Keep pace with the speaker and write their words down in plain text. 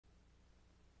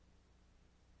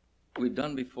we've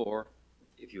done before,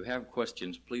 if you have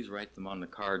questions, please write them on the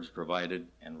cards provided,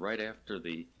 and right after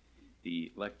the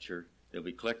lecture, they'll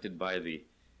be collected by the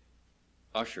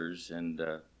ushers and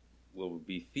will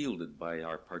be fielded by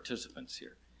our participants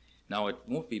here. Now, it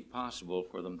won't be possible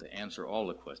for them to answer all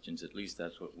the questions, at least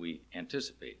that's what we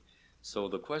anticipate. So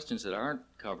the questions that aren't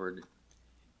covered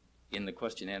in the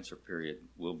question-answer period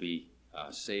will be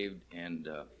saved and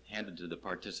handed to the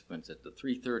participants at the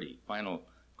 3:30 final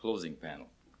closing panel.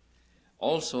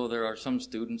 Also, there are some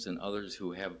students and others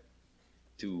who have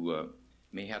to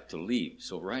may have to leave.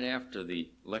 So right after the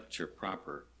lecture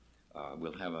proper,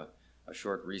 we'll have a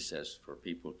short recess for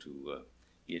people to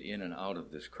get in and out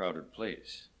of this crowded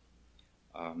place.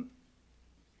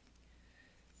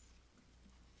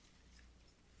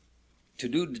 To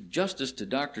do justice to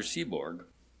Dr. Seaborg,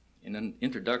 in an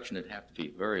introduction it'd have to be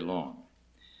very long.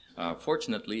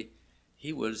 Fortunately,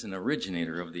 he was an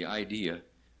originator of the idea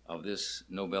of this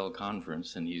Nobel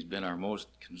Conference, and he's been our most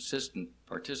consistent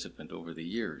participant over the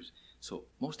years. So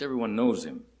most everyone knows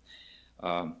him.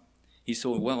 He's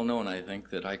so well known, I think,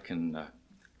 that I can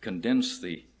condense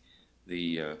the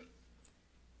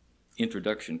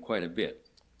introduction quite a bit.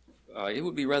 It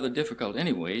would be rather difficult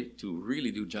anyway to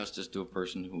really do justice to a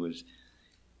person who has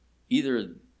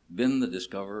either been the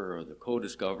discoverer or the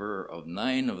co-discoverer of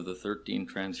 9 of the 13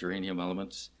 transuranium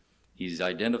elements. He's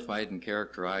identified and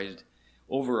characterized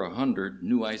over 100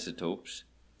 new isotopes.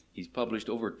 He's published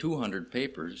over 200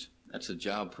 papers. That's a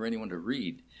job for anyone to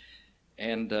read.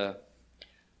 And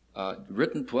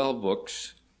written 12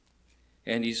 books.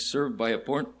 And he's served by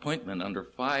appointment under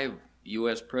 5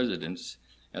 U.S. presidents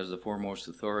as the foremost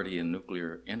authority in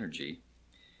nuclear energy.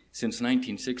 Since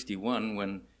 1961,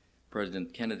 when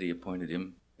President Kennedy appointed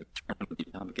him chairman of the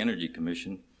Atomic Energy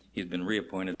Commission, he's been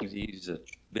reappointed. He's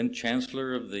been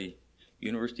chancellor of the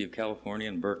University of California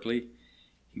in Berkeley.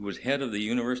 He was head of the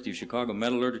University of Chicago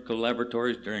Metallurgical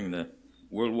Laboratories during the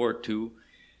World War II.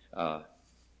 Am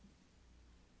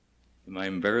I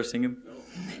embarrassing him?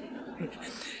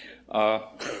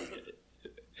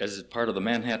 As part of the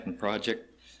Manhattan Project.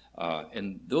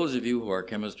 And those of you who are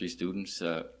chemistry students,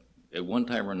 at one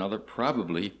time or another,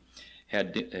 probably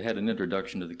had an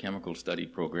introduction to the chemical study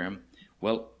program.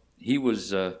 Well, he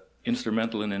was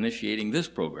instrumental in initiating this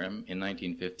program in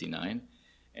 1959,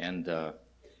 and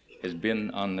has been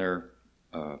on their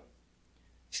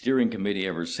steering committee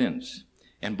ever since.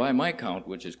 And by my count,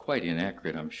 which is quite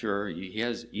inaccurate, I'm sure,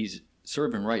 he's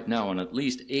serving right now on at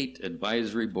least 8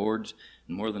 advisory boards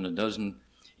and more than a dozen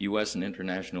U.S. and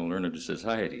international learned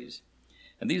societies.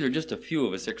 And these are just a few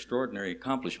of his extraordinary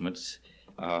accomplishments.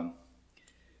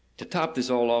 To top this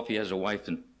all off, he has a wife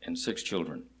and 6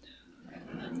 children.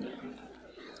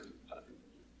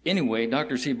 Anyway,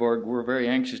 Dr. Seaborg, we're very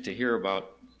anxious to hear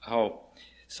about how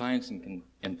science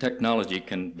and technology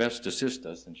can best assist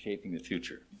us in shaping the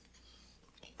future.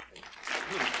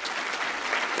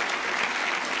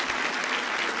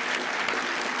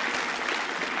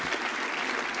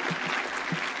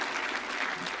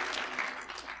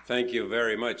 Thank you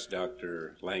very much,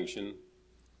 Dr. Langshan.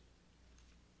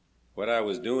 What I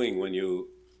was doing when you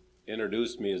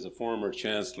introduced me as a former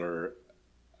chancellor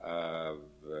of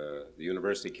the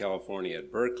University of California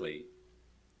at Berkeley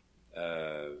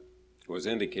was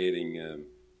indicating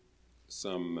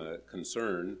some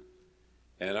concern,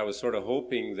 and I was sort of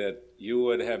hoping that you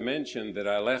would have mentioned that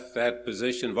I left that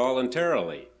position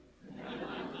voluntarily.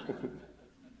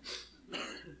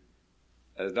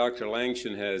 As Dr.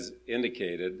 Langshan has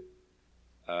indicated,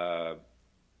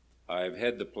 I've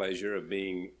had the pleasure of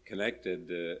being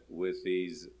connected with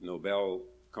these Nobel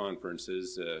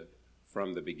conferences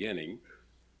from the beginning,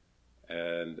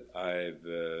 and I've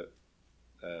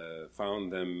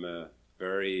found them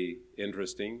very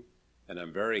interesting, and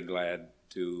I'm very glad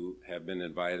to have been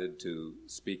invited to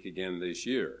speak again this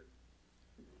year.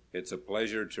 It's a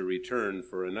pleasure to return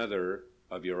for another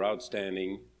of your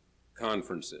outstanding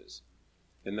conferences.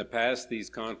 In the past, these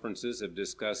conferences have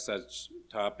discussed such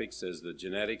topics as the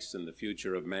genetics and the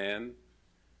future of man,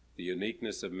 the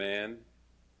uniqueness of man,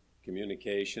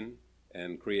 communication,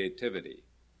 and creativity.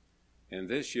 And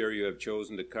this year you have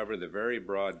chosen to cover the very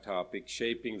broad topic,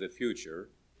 shaping the future,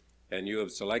 and you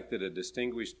have selected a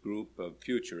distinguished group of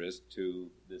futurists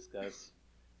to discuss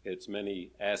its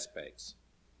many aspects.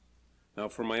 Now,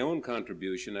 for my own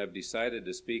contribution, I've decided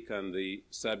to speak on the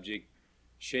subject,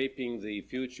 shaping the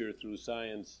future through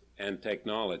science and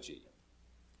technology.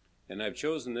 And I've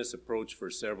chosen this approach for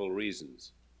several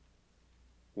reasons.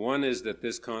 One is that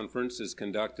this conference is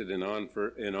conducted in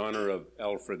honor of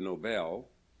Alfred Nobel,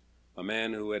 a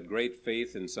man who had great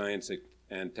faith in science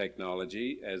and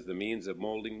technology as the means of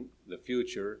molding the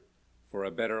future for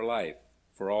a better life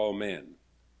for all men.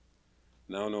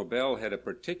 Now, Nobel had a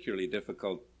particularly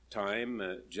difficult time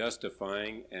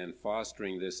justifying and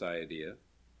fostering this idea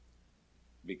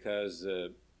because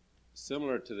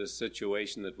similar to the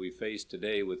situation that we face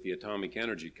today with the Atomic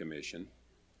Energy Commission,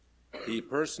 he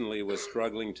personally was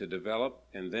struggling to develop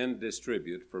and then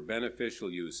distribute for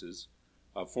beneficial uses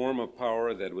a form of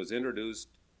power that was introduced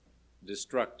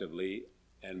destructively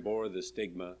and bore the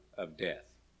stigma of death.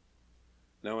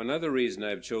 Now, another reason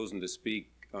I've chosen to speak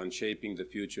on shaping the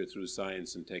future through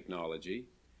science and technology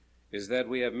is that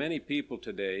we have many people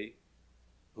today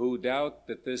who doubt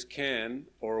that this can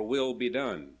or will be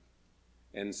done,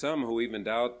 and some who even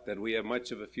doubt that we have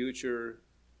much of a future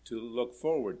to look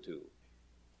forward to,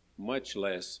 much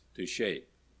less to shape.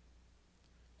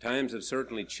 Times have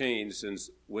certainly changed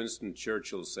since Winston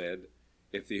Churchill said,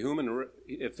 if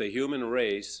the human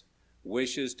race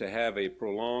wishes to have a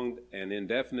prolonged and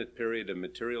indefinite period of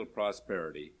material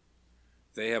prosperity,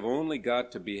 they have only got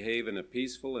to behave in a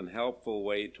peaceful and helpful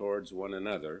way towards one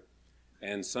another,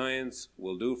 and science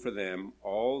will do for them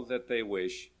all that they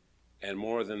wish and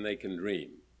more than they can dream.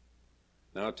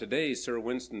 Now, today, Sir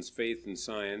Winston's faith in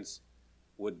science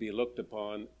would be looked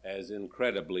upon as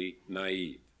incredibly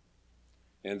naive.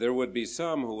 And there would be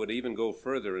some who would even go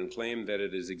further and claim that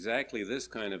it is exactly this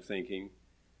kind of thinking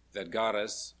that got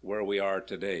us where we are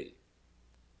today.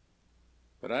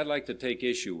 But I'd like to take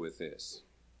issue with this.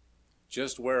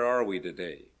 Just where are we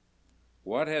today?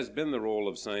 What has been the role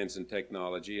of science and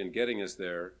technology in getting us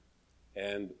there,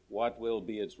 and what will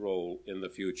be its role in the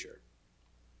future?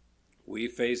 We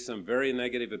face some very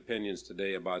negative opinions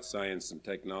today about science and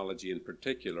technology in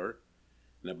particular,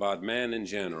 and about man in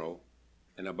general,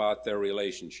 and about their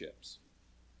relationships.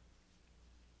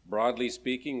 Broadly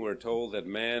speaking, we're told that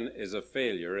man is a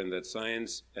failure and that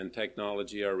science and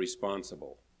technology are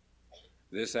responsible.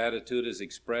 This attitude is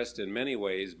expressed in many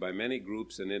ways by many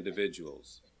groups and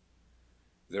individuals.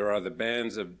 There are the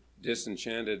bands of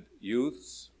disenchanted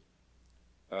youths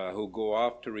who go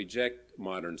off to reject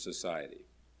modern society.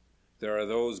 There are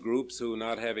those groups who,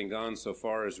 not having gone so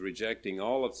far as rejecting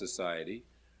all of society,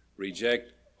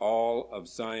 reject all of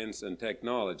science and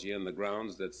technology on the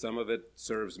grounds that some of it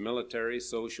serves military,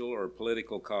 social, or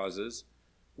political causes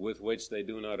with which they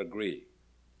do not agree.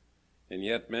 And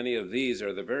yet many of these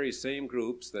are the very same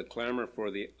groups that clamor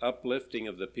for the uplifting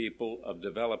of the people of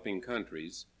developing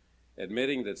countries,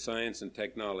 admitting that science and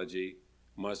technology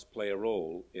must play a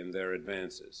role in their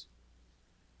advances.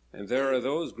 And there are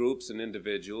those groups and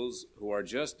individuals who are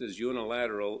just as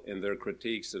unilateral in their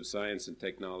critiques of science and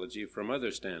technology from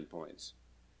other standpoints,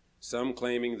 some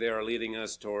claiming they are leading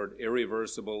us toward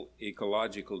irreversible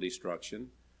ecological destruction,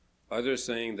 others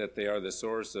saying that they are the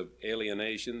source of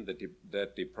alienation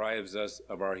that deprives us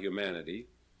of our humanity,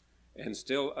 and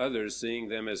still others seeing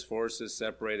them as forces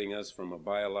separating us from a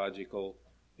biological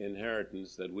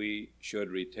inheritance that we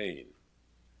should retain.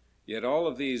 Yet all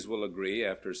of these will agree,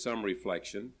 after some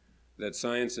reflection, that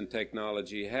science and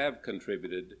technology have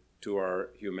contributed to our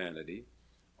humanity,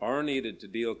 are needed to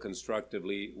deal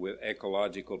constructively with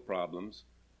ecological problems,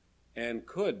 and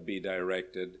could be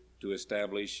directed to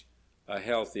establish a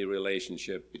healthy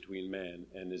relationship between man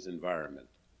and his environment.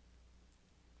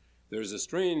 There's a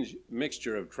strange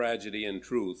mixture of tragedy and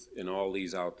truth in all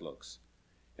these outlooks,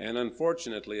 and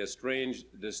unfortunately a strange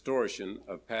distortion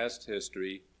of past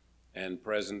history and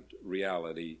present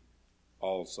reality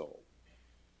also.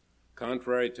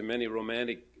 Contrary to many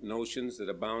romantic notions that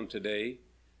abound today,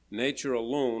 nature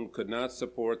alone could not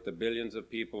support the billions of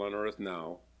people on Earth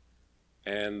now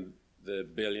and the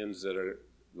billions that are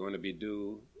going to be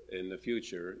due in the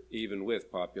future, even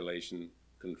with population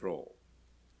control.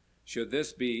 Should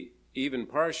this be even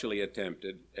partially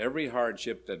attempted, every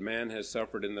hardship that man has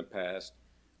suffered in the past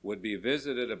would be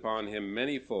visited upon him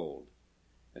manyfold,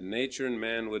 and nature and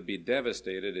man would be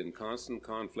devastated in constant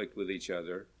conflict with each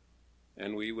other,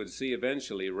 and we would see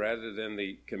eventually, rather than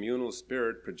the communal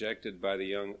spirit projected by the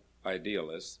young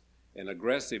idealists, an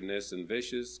aggressiveness and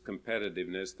vicious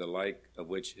competitiveness the like of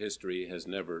which history has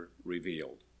never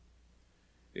revealed.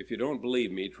 If you don't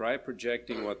believe me, try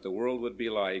projecting what the world would be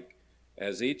like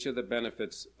as each of the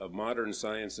benefits of modern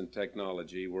science and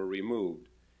technology were removed,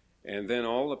 and then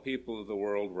all the people of the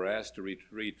world were asked to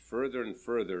retreat further and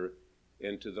further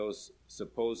into those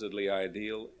supposedly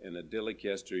ideal and idyllic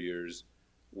yesteryears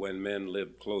when men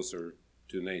lived closer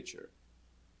to nature.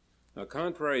 Now,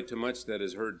 contrary to much that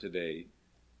is heard today,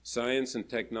 science and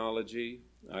technology,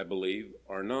 I believe,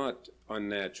 are not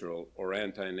unnatural or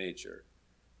anti-nature,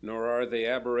 nor are they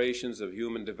aberrations of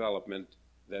human development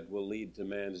that will lead to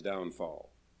man's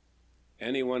downfall.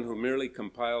 Anyone who merely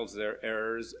compiles their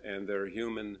errors and their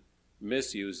human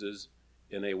misuses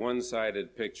in a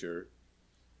one-sided picture,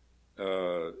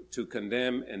 to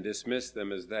condemn and dismiss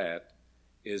them as that,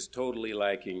 is totally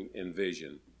lacking in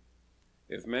vision.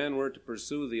 If man were to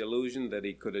pursue the illusion that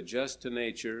he could adjust to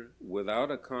nature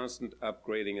without a constant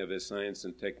upgrading of his science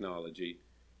and technology,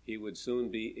 he would soon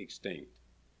be extinct.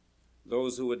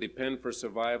 Those who would depend for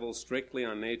survival strictly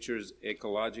on nature's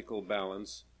ecological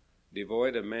balance,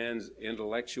 devoid of man's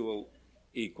intellectual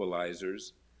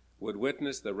equalizers, would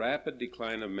witness the rapid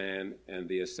decline of man and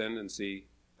the ascendancy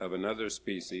of another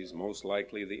species, most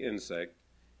likely the insect,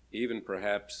 even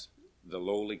perhaps the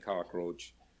lowly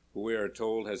cockroach, who we are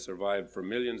told has survived for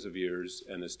millions of years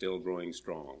and is still growing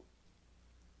strong.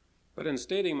 But in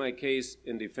stating my case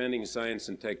in defending science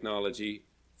and technology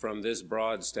from this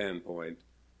broad standpoint,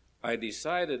 I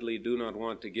decidedly do not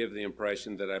want to give the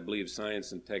impression that I believe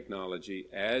science and technology,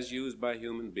 as used by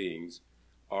human beings,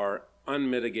 are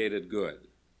unmitigated good,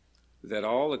 that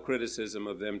all the criticism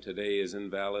of them today is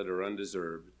invalid or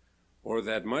undeserved, or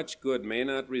that much good may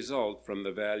not result from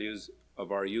the values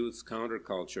of our youth's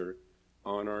counterculture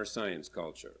on our science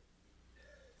culture.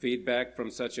 Feedback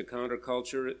from such a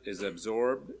counterculture is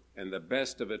absorbed, and the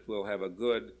best of it will have a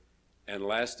good and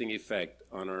lasting effect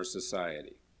on our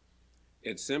society.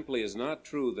 It simply is not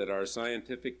true that our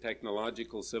scientific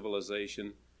technological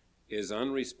civilization is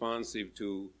unresponsive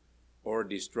to or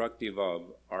destructive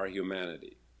of our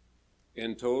humanity.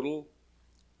 In total,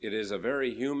 it is a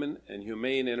very human and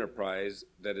humane enterprise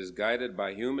that is guided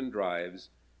by human drives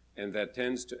and that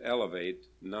tends to elevate,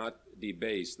 not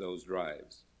debase, those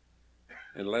drives.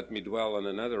 And let me dwell on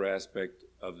another aspect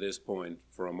of this point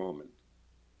for a moment.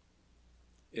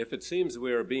 If it seems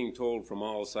we are being told from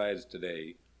all sides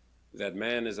today that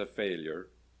man is a failure,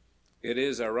 it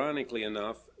is, ironically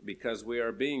enough, because we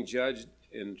are being judged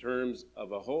in terms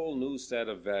of a whole new set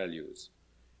of values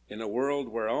in a world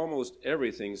where almost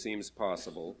everything seems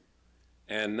possible,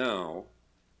 and now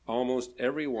almost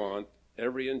every want,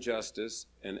 every injustice,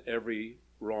 and every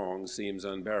wrong seems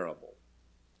unbearable.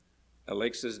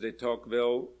 Alexis de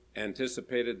Tocqueville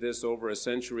anticipated this over a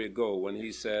century ago when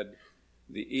he said,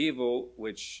 "The evil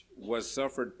which was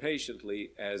suffered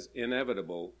patiently as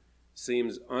inevitable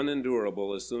seems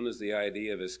unendurable as soon as the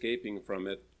idea of escaping from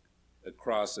it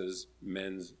crosses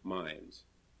men's minds."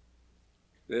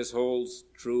 This holds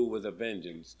true with a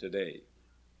vengeance today.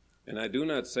 And I do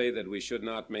not say that we should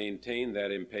not maintain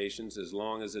that impatience as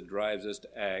long as it drives us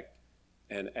to act,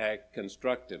 and act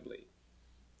constructively.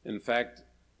 In fact,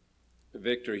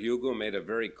 Victor Hugo made a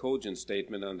very cogent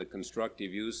statement on the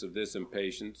constructive use of this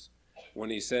impatience when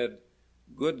he said,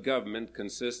 "Good government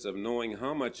consists of knowing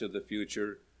how much of the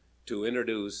future to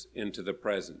introduce into the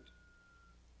present."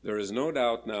 There is no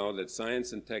doubt now that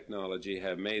science and technology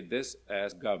have made this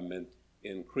as government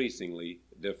increasingly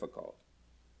difficult.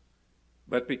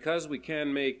 But because we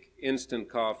can make instant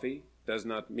coffee does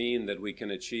not mean that we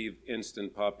can achieve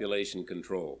instant population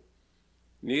control.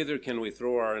 Neither can we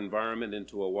throw our environment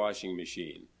into a washing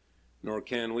machine, nor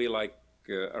can we, like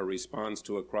a response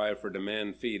to a cry for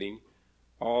demand feeding,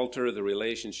 alter the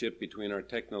relationship between our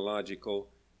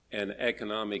technological and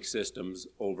economic systems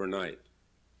overnight.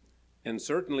 And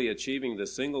certainly achieving the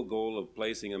single goal of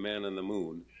placing a man on the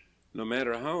moon, no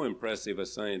matter how impressive a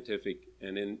scientific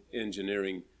and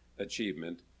engineering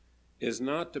achievement, is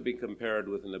not to be compared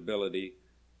with an ability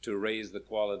to raise the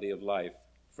quality of life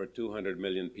for 200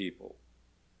 million people.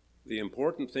 The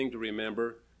important thing to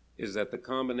remember is that the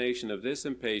combination of this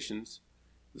impatience,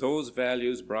 those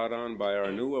values brought on by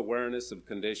our new awareness of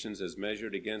conditions as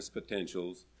measured against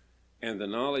potentials, and the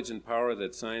knowledge and power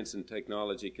that science and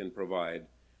technology can provide,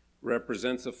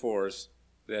 represents a force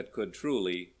that could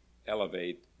truly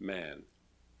elevate man.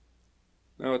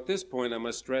 Now, at this point, I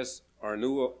must stress our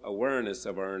new awareness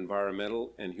of our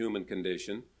environmental and human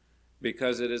condition,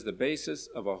 because it is the basis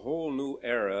of a whole new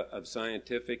era of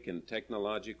scientific and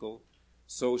technological,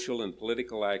 social and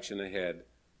political action ahead,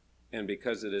 and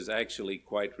because it is actually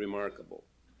quite remarkable.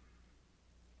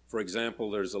 For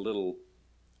example, there's a little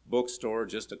bookstore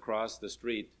just across the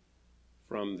street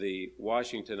from the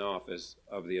Washington office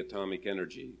of the Atomic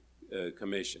Energy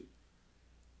Commission.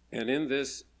 And in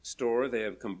this store, they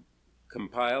have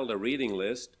compiled a reading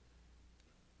list,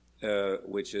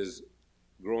 which is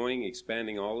growing,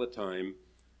 expanding all the time,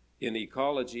 in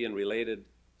ecology and related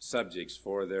subjects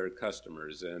for their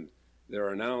customers. And there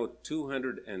are now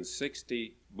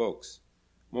 260 books,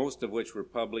 most of which were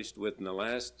published within the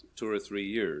last 2 or 3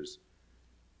 years.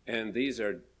 And these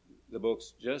are the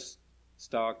books just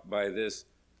stocked by this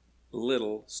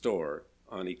little store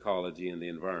on ecology and the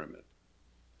environment.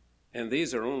 And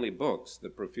these are only books. The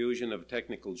profusion of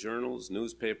technical journals,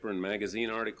 newspaper and magazine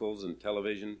articles, and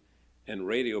television and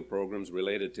radio programs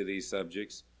related to these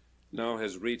subjects now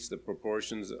has reached the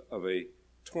proportions of a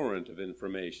torrent of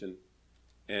information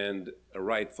and a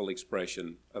rightful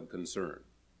expression of concern.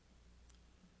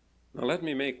 Now let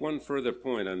me make one further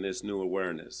point on this new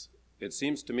awareness. It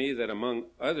seems to me that among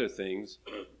other things,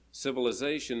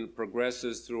 civilization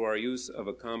progresses through our use of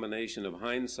a combination of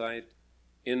hindsight,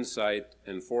 insight,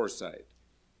 and foresight,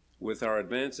 with our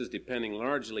advances depending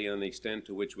largely on the extent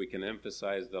to which we can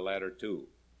emphasize the latter two.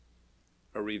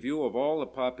 A review of all the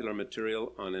popular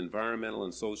material on environmental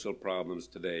and social problems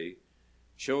today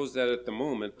shows that at the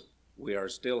moment we are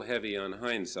still heavy on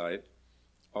hindsight,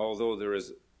 although there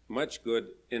is much good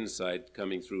insight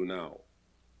coming through now.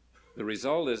 The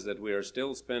result is that we are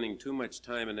still spending too much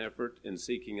time and effort in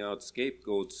seeking out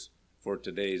scapegoats for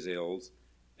today's ills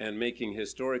and making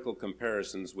historical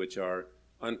comparisons which are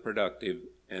unproductive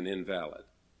and invalid.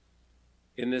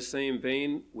 In this same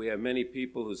vein, we have many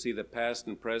people who see the past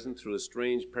and present through a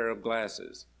strange pair of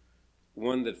glasses,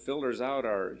 one that filters out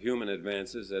our human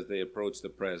advances as they approach the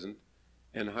present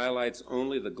and highlights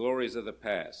only the glories of the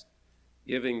past,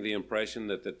 giving the impression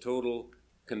that the total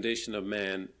condition of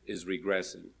man is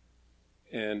regressing.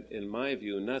 And in my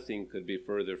view, nothing could be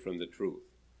further from the truth,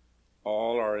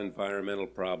 all our environmental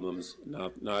problems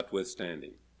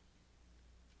notwithstanding.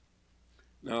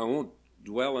 Now, I won't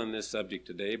dwell on this subject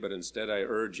today, but instead I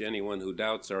urge anyone who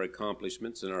doubts our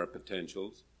accomplishments and our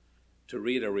potentials to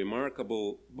read a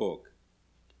remarkable book,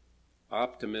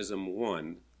 Optimism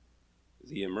 1,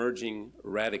 The Emerging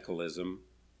Radicalism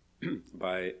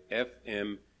by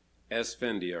F.M.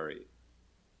 Esfandiari.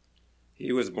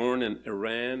 He was born in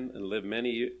Iran and lived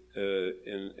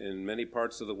in many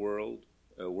parts of the world,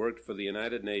 worked for the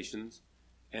United Nations,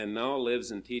 and now lives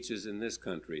and teaches in this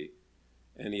country.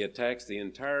 And he attacks the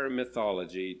entire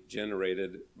mythology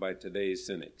generated by today's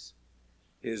cynics.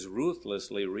 His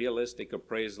ruthlessly realistic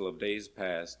appraisal of days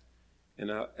past and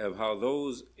of how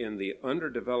those in the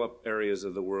underdeveloped areas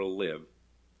of the world live,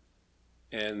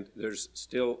 and they're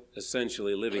still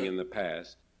essentially living in the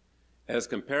past, as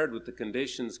compared with the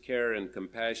conditions, care, and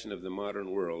compassion of the modern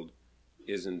world,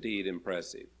 is indeed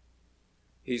impressive.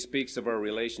 He speaks of our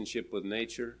relationship with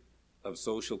nature, of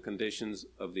social conditions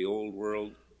of the old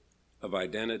world, of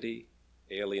identity,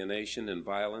 alienation, and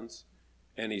violence,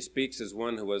 and he speaks as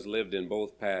one who has lived in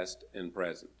both past and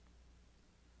present.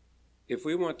 If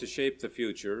we want to shape the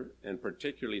future, and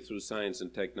particularly through science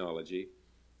and technology,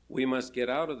 we must get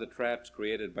out of the traps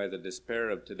created by the despair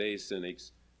of today's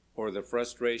cynics or the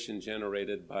frustration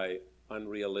generated by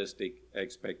unrealistic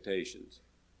expectations.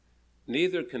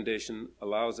 Neither condition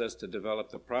allows us to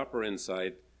develop the proper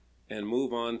insight and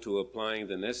move on to applying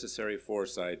the necessary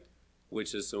foresight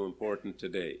which is so important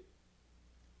today.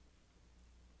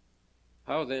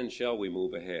 How then shall we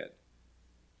move ahead?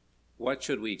 What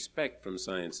should we expect from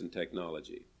science and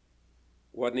technology?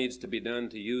 What needs to be done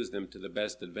to use them to the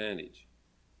best advantage?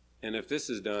 And if this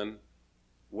is done,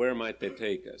 where might they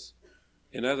take us?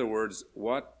 In other words,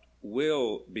 what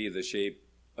will be the shape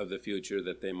of the future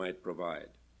that they might provide?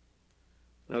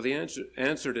 Now, the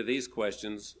answer to these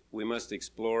questions we must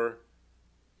explore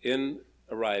in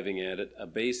arriving at it, a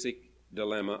basic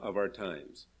dilemma of our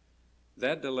times.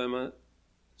 That dilemma,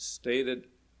 stated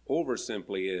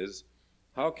oversimply, is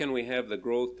how can we have the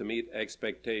growth to meet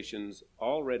expectations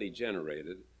already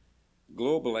generated,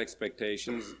 global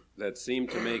expectations that seem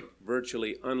to make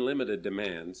virtually unlimited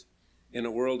demands in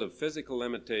a world of physical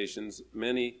limitations,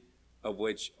 many of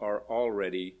which are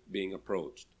already being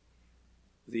approached.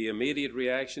 The immediate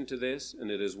reaction to this, and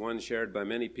it is one shared by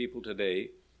many people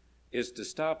today, is to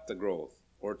stop the growth,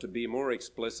 or to be more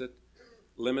explicit,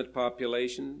 limit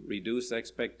population, reduce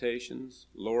expectations,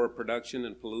 lower production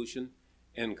and pollution,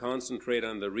 and concentrate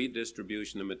on the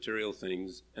redistribution of material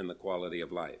things and the quality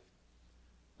of life.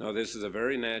 Now, this is a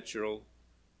very natural,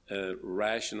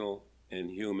 rational, and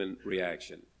human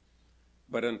reaction.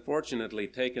 But unfortunately,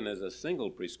 taken as a single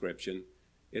prescription,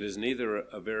 it is neither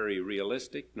a very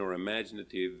realistic nor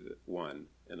imaginative one,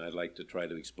 and I'd like to try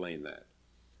to explain that.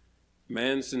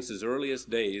 Man, since his earliest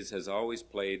days, has always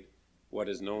played what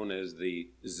is known as the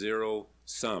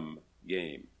zero-sum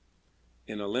game.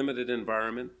 In a limited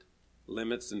environment,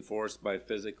 limits enforced by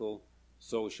physical,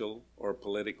 social, or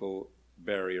political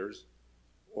barriers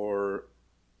or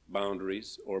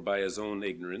boundaries, or by his own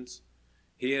ignorance,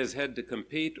 he has had to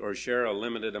compete or share a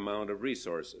limited amount of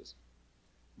resources.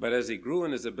 But as he grew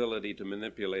in his ability to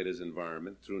manipulate his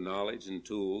environment through knowledge and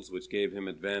tools which gave him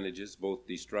advantages both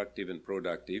destructive and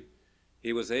productive,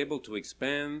 he was able to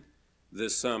expand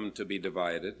this sum to be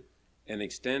divided and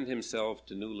extend himself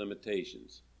to new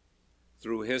limitations.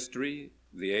 Through history,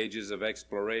 the ages of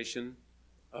exploration,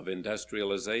 of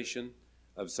industrialization,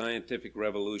 of scientific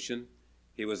revolution,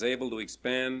 he was able to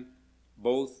expand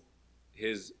both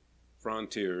his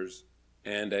frontiers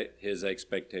and his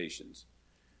expectations.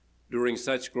 During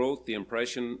such growth, the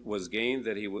impression was gained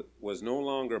that he was no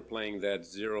longer playing that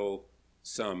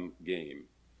zero-sum game,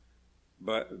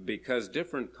 but because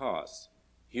different costs,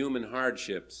 human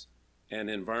hardships, and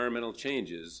environmental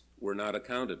changes were not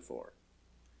accounted for.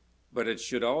 But it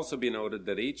should also be noted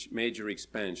that each major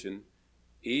expansion,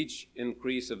 each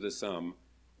increase of the sum,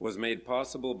 was made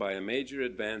possible by a major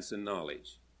advance in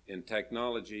knowledge, in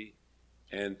technology,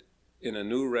 and in a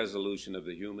new resolution of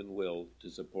the human will to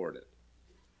support it.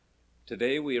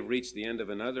 Today we have reached the end of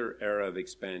another era of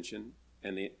expansion,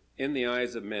 and in the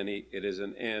eyes of many, it is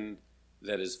an end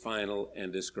that is final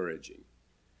and discouraging.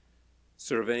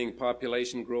 Surveying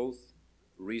population growth,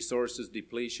 resources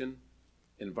depletion,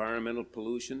 environmental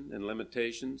pollution and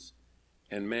limitations,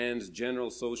 and man's general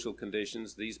social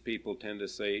conditions, these people tend to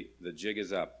say, the jig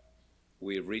is up.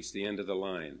 We have reached the end of the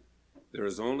line. There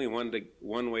is only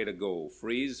one way to go: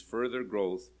 freeze further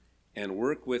growth and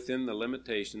work within the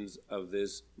limitations of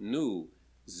this new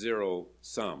zero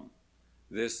sum,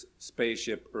 this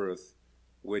spaceship Earth,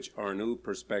 which our new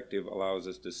perspective allows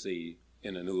us to see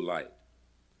in a new light.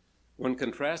 When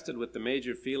contrasted with the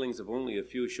major feelings of only a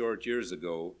few short years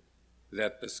ago,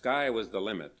 that the sky was the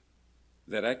limit,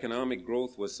 that economic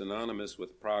growth was synonymous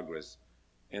with progress,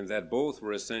 and that both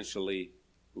were essentially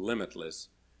limitless,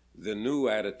 the new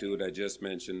attitude I just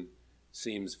mentioned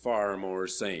seems far more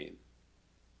sane.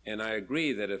 And I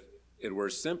agree that if it were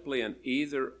simply an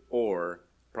either-or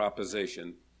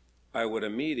proposition, I would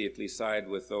immediately side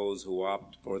with those who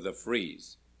opt for the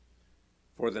freeze.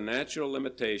 For the natural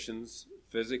limitations,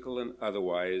 physical and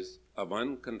otherwise, of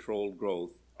uncontrolled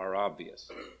growth are obvious.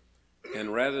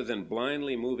 And rather than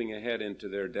blindly moving ahead into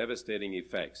their devastating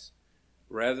effects,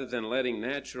 rather than letting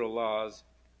natural laws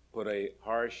put a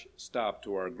harsh stop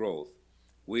to our growth,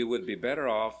 we would be better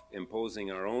off imposing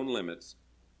our own limits,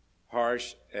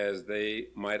 harsh as they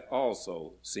might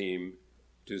also seem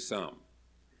to some.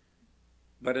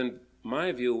 But in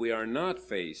my view, we are not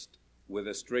faced with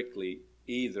a strictly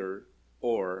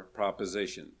either-or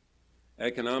proposition.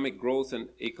 Economic growth and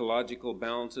ecological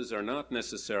balances are not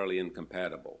necessarily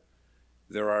incompatible.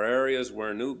 There are areas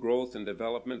where new growth and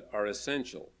development are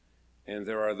essential, and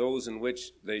there are those in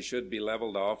which they should be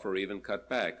leveled off or even cut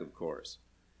back, of course.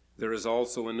 There is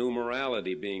also a new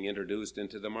morality being introduced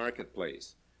into the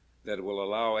marketplace that will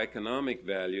allow economic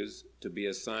values to be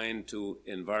assigned to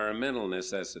environmental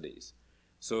necessities,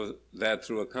 so that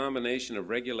through a combination of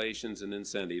regulations and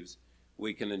incentives,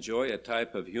 we can enjoy a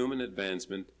type of human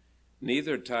advancement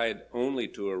neither tied only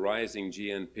to a rising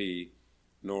GNP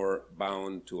nor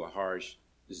bound to a harsh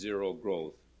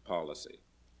zero-growth policy.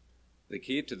 The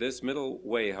key to this middle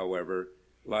way, however,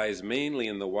 lies mainly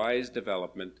in the wise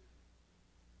development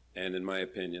and, in my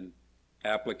opinion,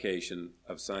 application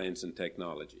of science and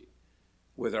technology.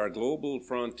 With our global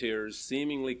frontiers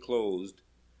seemingly closed,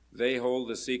 they hold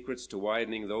the secrets to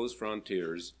widening those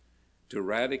frontiers, to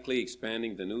radically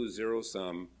expanding the new zero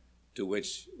sum to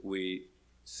which we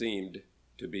seemed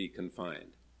to be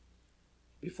confined.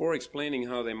 Before explaining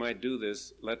how they might do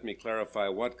this, let me clarify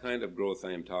what kind of growth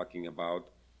I am talking about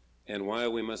and why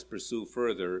we must pursue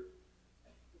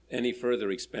any further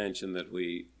expansion that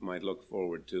we might look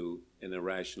forward to in a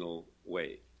rational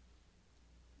way.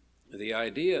 The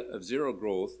idea of zero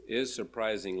growth is,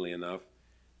 surprisingly enough,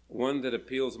 one that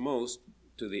appeals most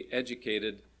to the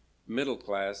educated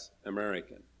middle-class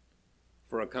American,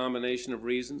 for a combination of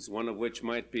reasons, one of which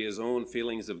might be his own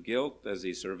feelings of guilt as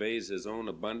he surveys his own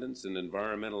abundance and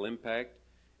environmental impact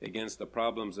against the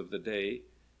problems of the day.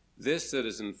 This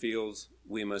citizen feels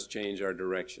we must change our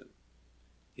direction.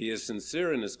 He is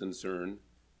sincere in his concern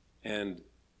and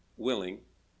willing,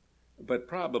 but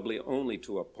probably only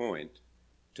to a point,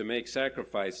 to make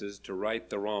sacrifices to right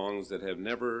the wrongs that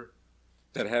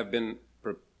have been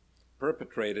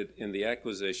perpetrated in the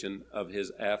acquisition of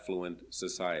his affluent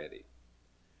society.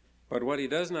 But what he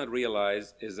does not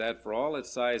realize is that for all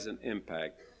its size and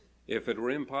impact, if it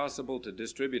were impossible to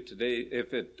distribute today,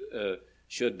 if it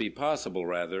should be possible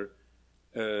rather,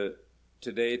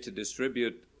 today to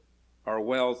distribute our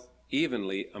wealth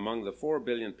evenly among the 4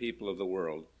 billion people of the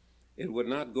world, it would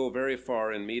not go very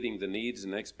far in meeting the needs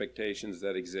and expectations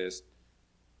that exist,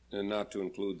 and not to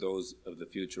include those of the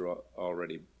future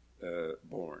already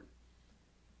born.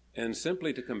 And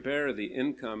simply to compare the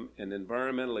income and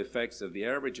environmental effects of the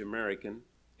average American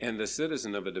and the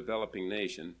citizen of a developing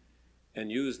nation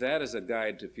and use that as a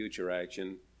guide to future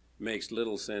action makes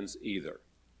little sense either.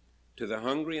 To the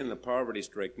hungry and the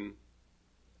poverty-stricken,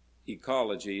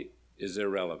 ecology is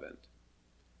irrelevant.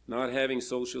 Not having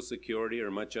social security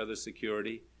or much other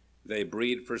security, they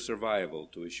breed for survival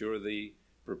to assure the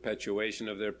perpetuation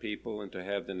of their people and to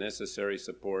have the necessary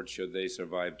support should they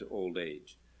survive to old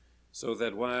age. So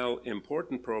that while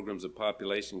important programs of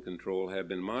population control have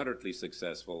been moderately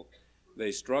successful,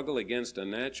 they struggle against a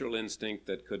natural instinct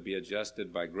that could be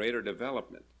adjusted by greater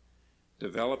development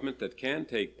that can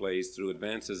take place through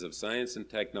advances of science and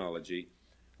technology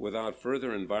without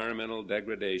further environmental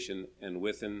degradation and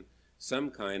within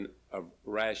some kind of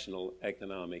rational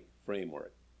economic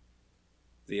framework.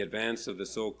 The advance of the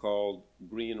so-called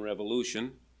Green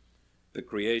Revolution, the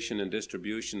creation and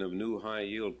distribution of new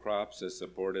high-yield crops as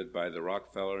supported by the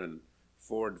Rockefeller and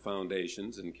Ford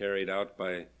foundations and carried out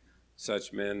by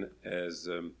such men as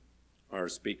our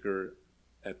speaker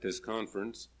at this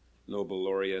conference, Nobel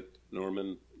laureate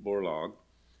Norman Borlaug,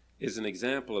 is an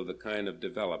example of the kind of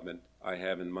development I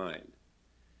have in mind.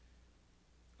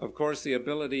 Of course, the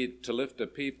ability to lift a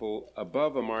people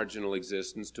above a marginal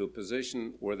existence to a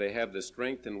position where they have the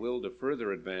strength and will to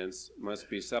further advance must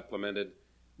be supplemented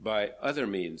by other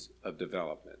means of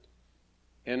development.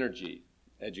 Energy,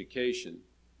 education,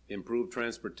 improved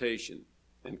transportation,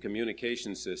 and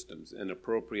communication systems and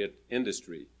appropriate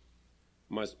industry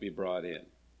must be brought in,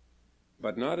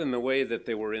 but not in the way that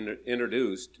they were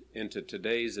introduced into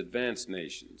today's advanced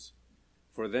nations,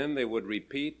 for then they would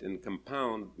repeat and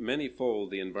compound many-fold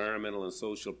the environmental and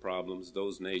social problems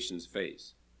those nations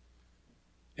face.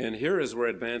 And here is where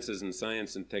advances in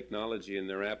science and technology and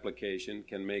their application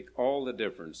can make all the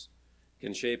difference,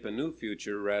 can shape a new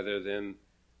future rather than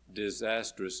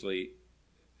disastrously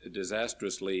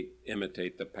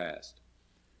imitate the past.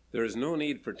 There is no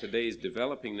need for today's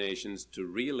developing nations to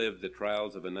relive the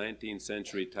trials of a 19th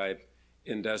century type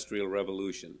industrial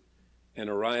revolution and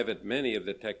arrive at many of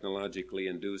the technologically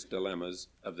induced dilemmas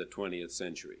of the 20th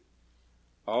century.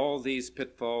 All these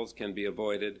pitfalls can be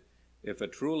avoided if a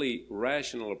truly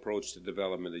rational approach to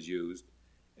development is used,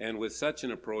 and with such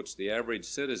an approach, the average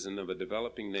citizen of a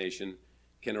developing nation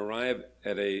can arrive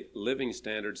at a living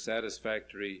standard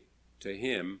satisfactory to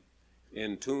him,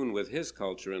 in tune with his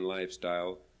culture and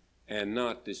lifestyle, and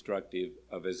not destructive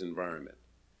of his environment.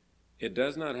 It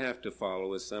does not have to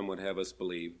follow, as some would have us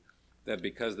believe, that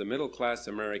because the middle-class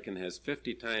American has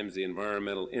 50 times the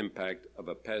environmental impact of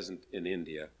a peasant in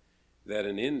India, that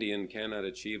an Indian cannot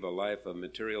achieve a life of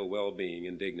material well-being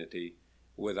and dignity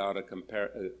without a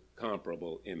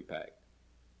comparable impact.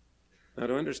 Now,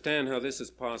 to understand how this is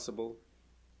possible,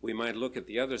 we might look at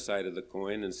the other side of the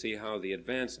coin and see how the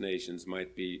advanced nations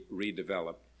might be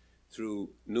redeveloped through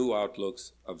new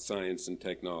outlooks of science and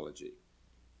technology.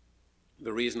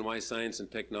 The reason why science and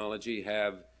technology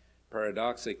have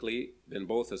paradoxically been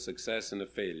both a success and a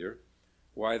failure,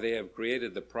 why they have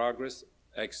created the progress,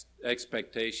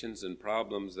 expectations, and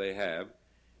problems they have,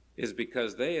 is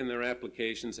because they and their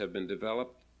applications have been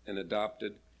developed and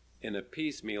adopted in a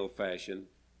piecemeal fashion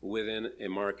within a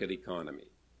market economy.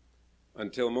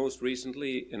 Until most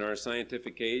recently in our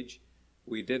scientific age,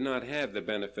 we did not have the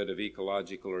benefit of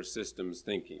ecological or systems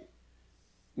thinking,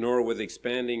 nor with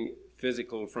expanding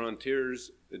physical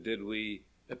frontiers did we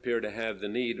appear to have the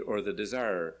need or the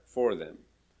desire for them.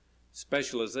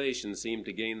 Specialization seemed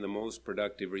to gain the most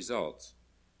productive results.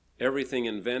 Everything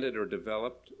invented or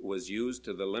developed was used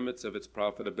to the limits of its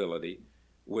profitability,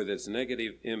 with its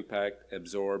negative impact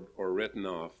absorbed or written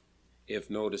off, if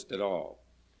noticed at all.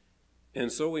 And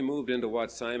so we moved into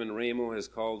what Simon Ramo has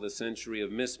called the century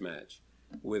of mismatch,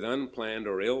 with unplanned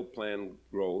or ill-planned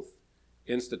growth,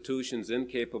 institutions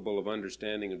incapable of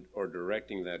understanding or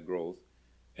directing that growth,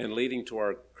 and leading to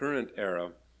our current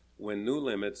era when new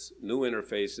limits, new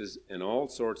interfaces, and all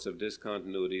sorts of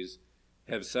discontinuities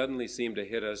have suddenly seemed to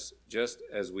hit us just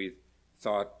as we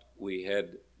thought we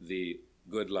had the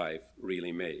good life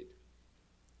really made.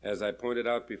 As I pointed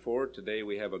out before, today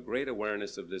we have a great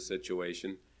awareness of this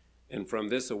situation, and from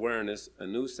this awareness, a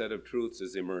new set of truths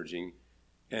is emerging,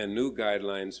 and new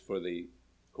guidelines for the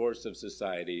course of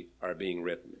society are being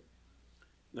written.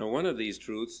 Now, one of these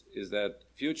truths is that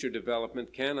future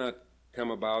development cannot come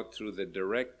about through the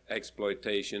direct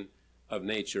exploitation of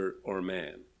nature or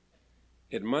man.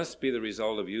 It must be the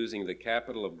result of using the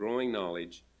capital of growing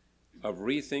knowledge, of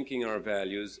rethinking our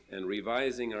values and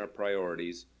revising our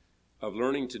priorities, of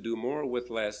learning to do more with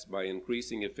less by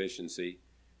increasing efficiency,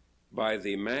 by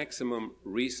the maximum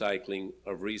recycling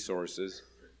of resources,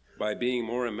 by being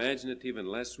more imaginative and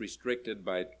less restricted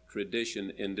by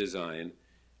tradition in design,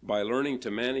 by learning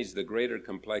to manage the greater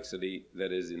complexity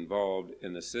that is involved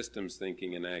in the systems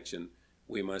thinking and action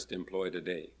we must employ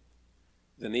today.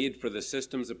 The need for the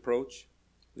systems approach,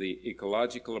 the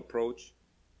ecological approach,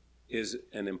 is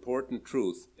an important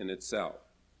truth in itself.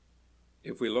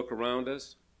 If we look around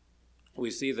us, we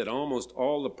see that almost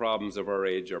all the problems of our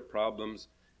age are problems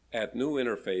at new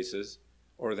interfaces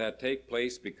or that take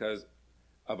place because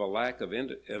of a lack of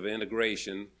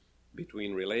integration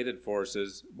between related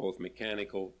forces, both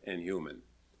mechanical and human.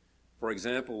 For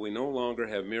example, we no longer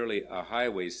have merely a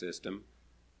highway system,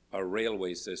 a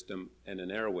railway system, and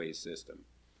an airway system.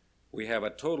 We have a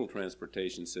total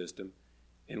transportation system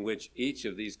in which each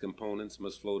of these components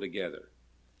must flow together.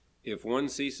 If one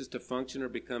ceases to function or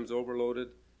becomes overloaded,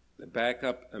 the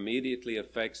backup immediately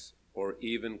affects or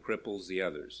even cripples the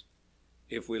others.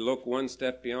 If we look one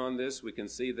step beyond this, we can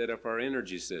see that if our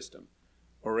energy system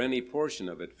or any portion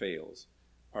of it fails,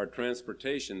 our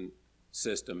transportation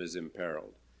system is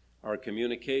imperiled, our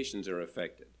communications are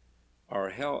affected, our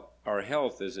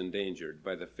health is endangered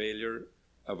by the failure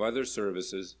of other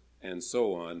services, and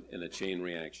so on in a chain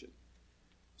reaction.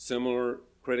 Similar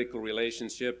critical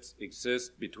relationships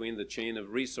exist between the chain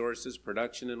of resources,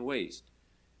 production, and waste,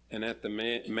 and at the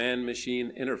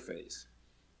man-machine interface,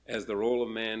 as the role of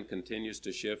man continues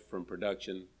to shift from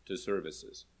production to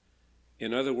services.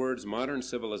 In other words, modern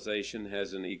civilization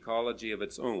has an ecology of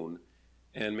its own,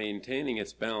 and maintaining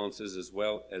its balances as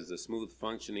well as the smooth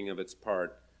functioning of its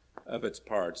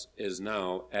parts is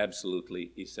now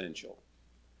absolutely essential.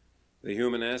 The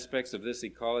human aspects of this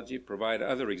ecology provide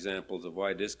other examples of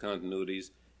why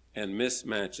discontinuities and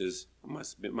mismatches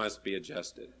must be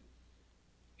adjusted.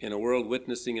 In a world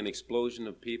witnessing an explosion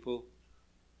of people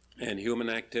and human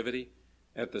activity,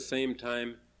 at the same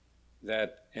time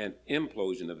that an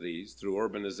implosion of these through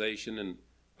urbanization and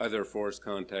other forced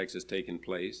contacts has taken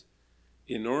place,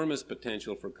 enormous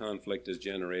potential for conflict is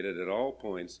generated at all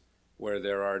points where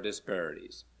there are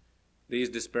disparities. These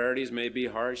disparities may be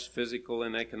harsh physical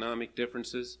and economic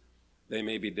differences. They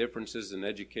may be differences in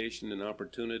education and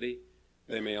opportunity.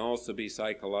 They may also be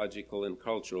psychological and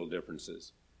cultural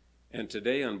differences. And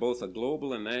today, on both a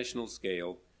global and national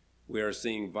scale, we are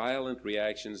seeing violent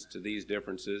reactions to these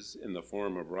differences in the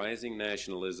form of rising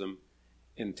nationalism,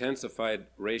 intensified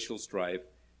racial strife,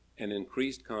 and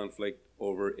increased conflict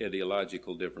over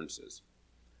ideological differences.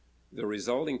 The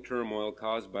resulting turmoil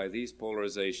caused by these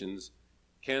polarizations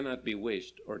cannot be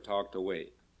wished or talked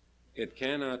away. It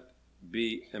cannot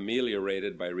be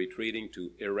ameliorated by retreating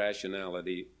to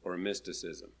irrationality or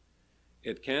mysticism.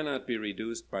 It cannot be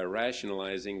reduced by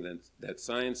rationalizing that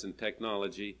science and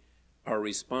technology are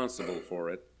responsible for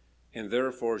it and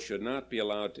therefore should not be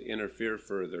allowed to interfere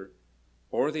further,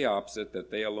 or the opposite,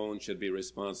 that they alone should be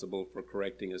responsible for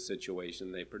correcting a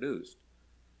situation they produced.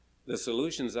 The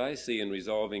solutions I see in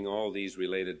resolving all these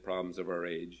related problems of our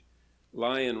age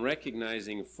lie in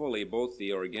recognizing fully both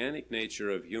the organic nature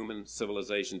of human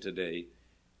civilization today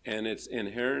and its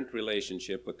inherent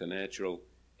relationship with the natural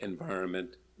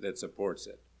environment that supports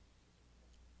it.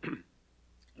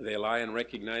 They lie in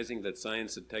recognizing that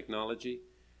science and technology,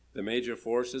 the major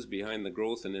forces behind the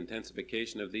growth and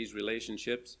intensification of these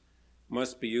relationships,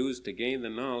 must be used to gain the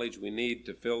knowledge we need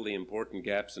to fill the important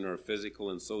gaps in our physical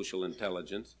and social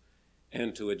intelligence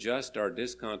and to adjust our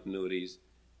discontinuities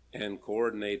and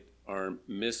coordinate our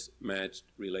mismatched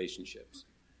relationships.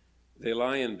 They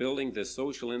lie in building the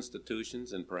social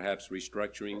institutions and perhaps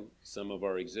restructuring some of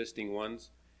our existing ones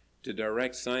to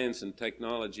direct science and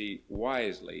technology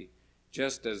wisely,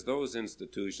 just as those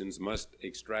institutions must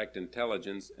extract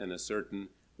intelligence and a certain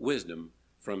wisdom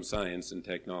from science and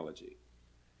technology.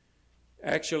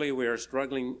 Actually, we are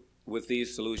struggling with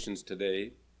these solutions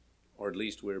today, or at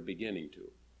least we're beginning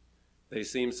to. They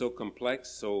seem so complex,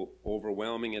 so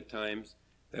overwhelming at times,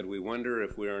 that we wonder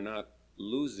if we are not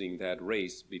losing that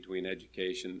race between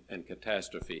education and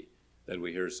catastrophe that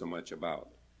we hear so much about.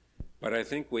 But I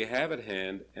think we have at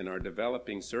hand and are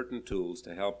developing certain tools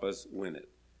to help us win it.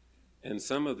 And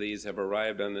some of these have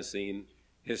arrived on the scene,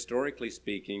 historically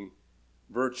speaking,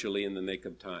 virtually in the nick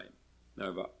of time. Now,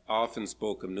 I've often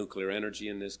spoken of nuclear energy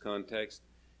in this context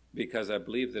because I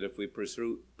believe that if we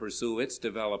pursue its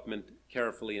development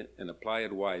carefully and apply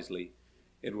it wisely,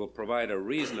 it will provide a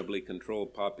reasonably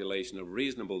controlled population of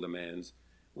reasonable demands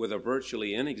with a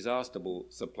virtually inexhaustible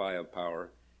supply of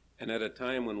power, and at a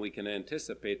time when we can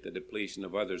anticipate the depletion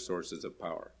of other sources of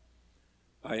power.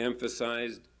 I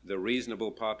emphasized the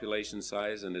reasonable population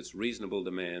size and its reasonable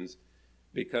demands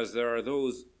because there are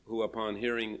those who, upon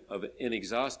hearing of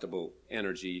inexhaustible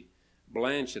energy,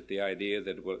 blanch at the idea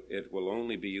that it will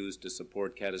only be used to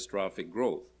support catastrophic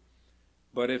growth.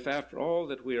 But if after all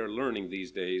that we are learning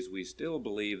these days, we still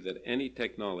believe that any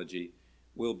technology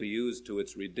will be used to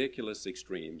its ridiculous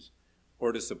extremes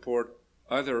or to support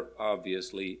other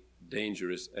obviously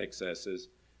dangerous excesses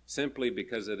simply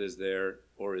because it is there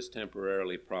or is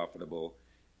temporarily profitable,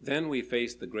 then we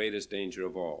face the greatest danger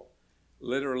of all.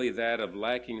 literally that of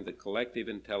lacking the collective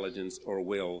intelligence or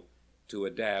will to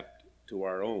adapt to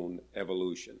our own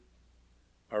evolution.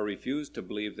 I refuse to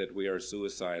believe that we are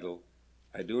suicidal.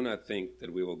 I do not think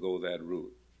that we will go that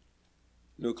route.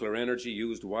 Nuclear energy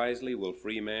used wisely will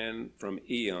free man from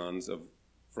eons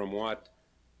from what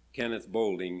Kenneth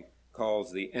Boulding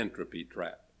calls the entropy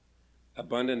trap.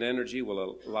 Abundant energy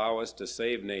will allow us to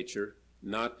save nature,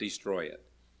 not destroy it,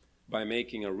 by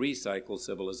making a recycled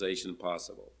civilization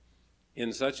possible.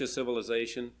 In such a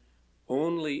civilization,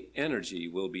 only energy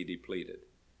will be depleted,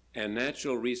 and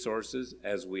natural resources,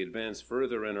 as we advance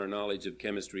further in our knowledge of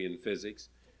chemistry and physics,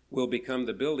 will become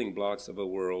the building blocks of a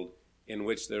world in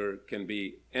which there can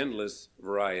be endless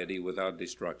variety without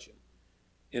destruction.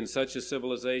 In such a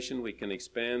civilization, we can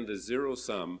expand the zero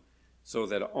sum so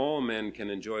that all men can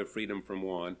enjoy freedom from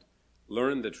want,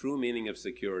 learn the true meaning of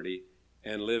security,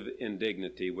 and live in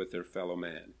dignity with their fellow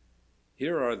man.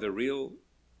 Here are the real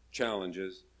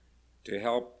challenges to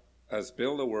help us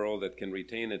build a world that can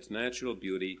retain its natural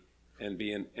beauty and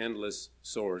be an endless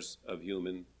source of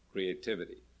human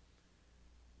creativity.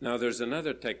 Now, there's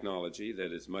another technology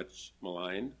that is much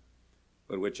maligned,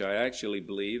 but which I actually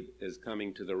believe is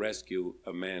coming to the rescue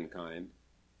of mankind,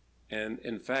 and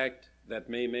in fact, that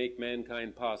may make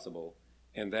mankind possible,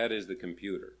 and that is the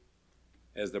computer.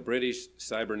 As the British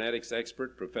cybernetics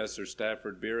expert, Professor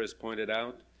Stafford Beer, has pointed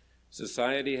out,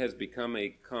 society has become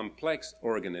a complex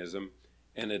organism,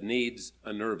 and it needs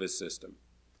a nervous system.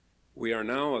 We are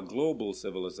now a global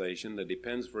civilization that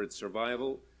depends for its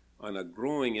survival on a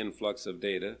growing influx of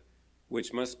data,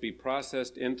 which must be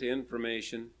processed into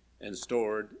information and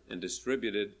stored and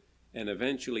distributed and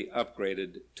eventually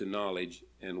upgraded to knowledge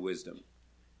and wisdom.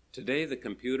 Today, the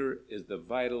computer is the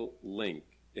vital link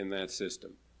in that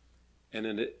system. And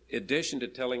in addition to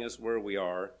telling us where we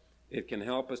are, it can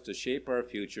help us to shape our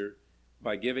future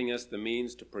by giving us the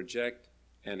means to project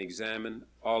and examine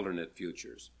alternate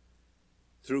futures.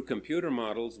 Through computer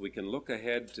models, we can look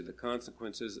ahead to the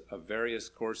consequences of various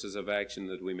courses of action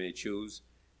that we may choose,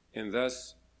 and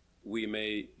thus we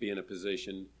may be in a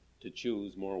position to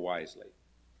choose more wisely.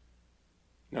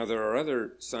 Now, there are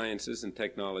other sciences and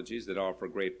technologies that offer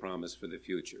great promise for the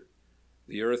future.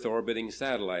 The Earth-orbiting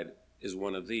satellite is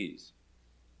one of these.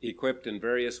 Equipped in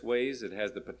various ways, it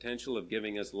has the potential of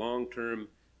giving us long-term,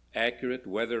 accurate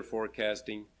weather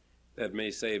forecasting that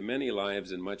may save many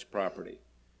lives and much property.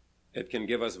 It can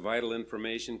give us vital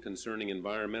information concerning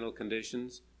environmental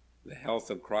conditions, the health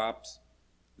of crops,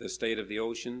 the state of the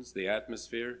oceans, the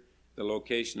atmosphere, the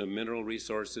location of mineral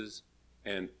resources,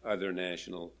 and other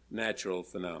natural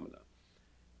phenomena.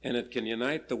 And it can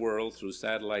unite the world through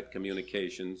satellite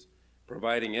communications,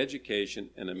 providing education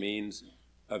and a means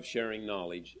of sharing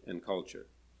knowledge and culture.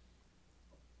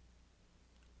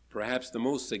 Perhaps the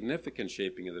most significant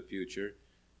shaping of the future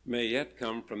may yet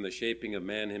come from the shaping of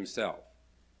man himself,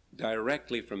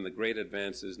 directly from the great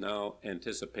advances now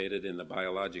anticipated in the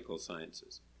biological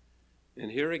sciences.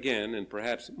 And here again, and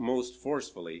perhaps most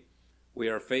forcefully, we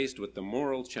are faced with the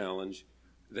moral challenge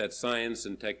that science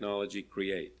and technology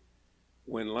create.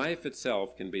 When life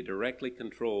itself can be directly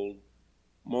controlled,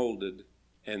 molded,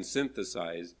 and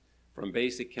synthesized from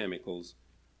basic chemicals,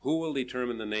 who will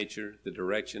determine the nature, the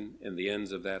direction, and the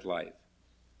ends of that life?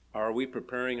 Are we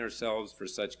preparing ourselves for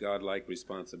such godlike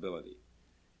responsibility?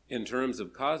 In terms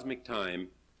of cosmic time,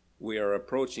 we are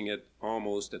approaching it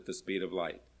almost at the speed of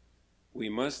light. We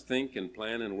must think and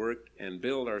plan and work and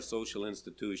build our social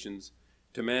institutions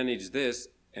to manage this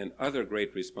and other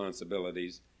great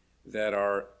responsibilities that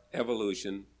our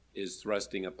evolution is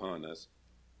thrusting upon us,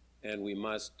 and we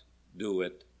must do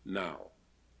it now.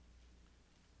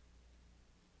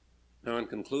 Now, in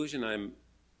conclusion, I'm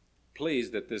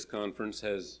pleased that this conference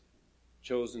has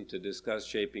chosen to discuss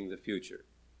shaping the future.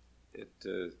 It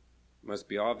must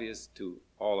be obvious to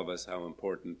all of us how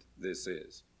important this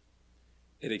is.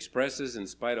 It expresses, in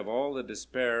spite of all the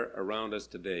despair around us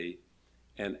today,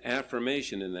 an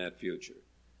affirmation in that future,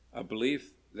 a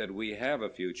belief that we have a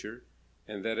future,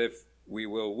 and that if we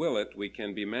will it, we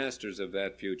can be masters of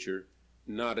that future,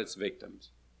 not its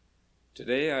victims.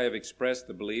 Today, I have expressed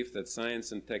the belief that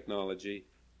science and technology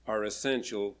are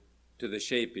essential to the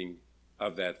shaping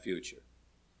of that future.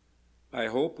 I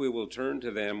hope we will turn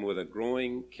to them with a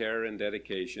growing care and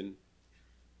dedication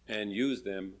and use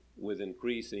them with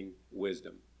increasing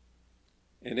wisdom.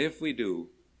 And if we do,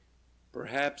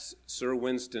 perhaps Sir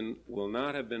Winston will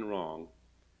not have been wrong,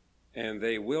 and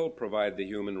they will provide the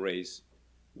human race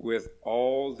with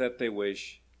all that they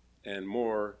wish and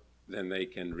more than they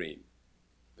can dream.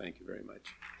 Thank you very much.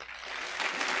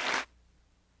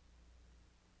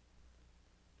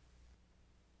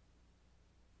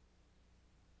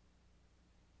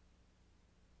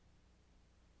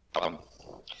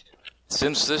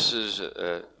 Since this is,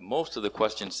 most of the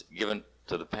questions given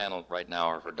to the panel right now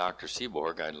are for Dr.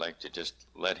 Seaborg, I'd like to just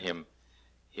let him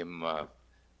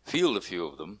field a few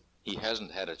of them. He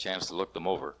hasn't had a chance to look them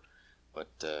over, but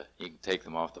he can take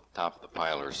them off the top of the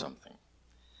pile or something.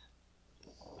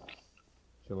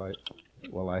 Shall I?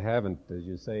 Well, I haven't, as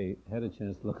you say, had a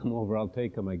chance to look them over. I'll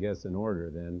take them, I guess, in order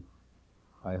then.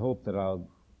 I hope that I'll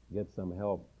get some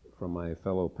help from my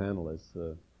fellow panelists,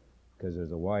 because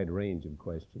there's a wide range of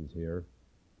questions here.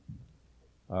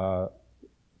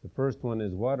 The first one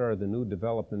is, what are the new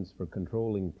developments for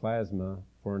controlling plasma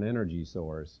for an energy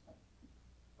source?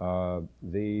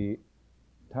 The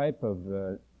type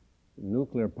of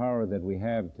nuclear power that we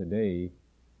have today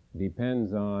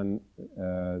depends on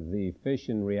the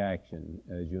fission reaction.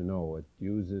 As you know, it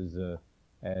uses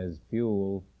as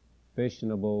fuel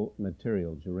fissionable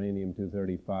materials,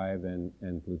 uranium-235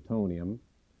 and plutonium.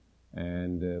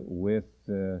 And with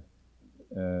the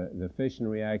fission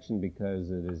reaction,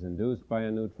 because it is induced by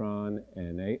a neutron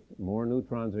and more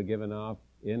neutrons are given off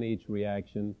in each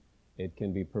reaction, it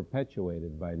can be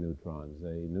perpetuated by neutrons.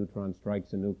 A neutron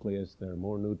strikes a nucleus, there are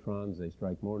more neutrons, they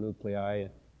strike more nuclei,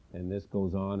 and this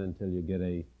goes on until you get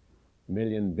a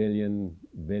million,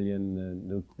 billion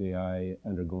nuclei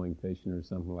undergoing fission or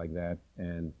something like that.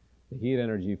 And the heat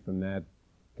energy from that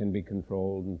can be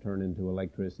controlled and turned into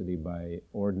electricity by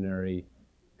ordinary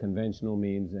conventional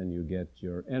means, and you get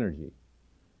your energy.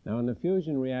 Now, in the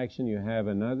fusion reaction, you have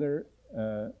another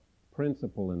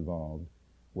principle involved,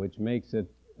 which makes it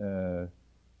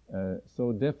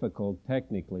so difficult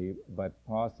technically, but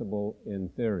possible in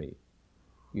theory.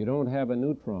 You don't have a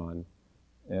neutron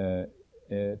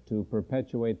to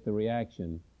perpetuate the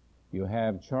reaction. You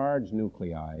have charged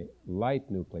nuclei,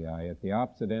 light nuclei, at the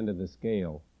opposite end of the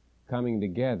scale, coming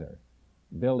together,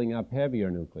 building up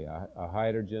heavier nuclei, a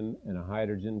hydrogen and a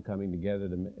hydrogen coming together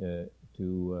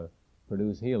to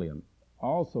produce helium,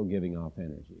 also giving off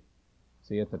energy.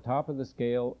 See, at the top of the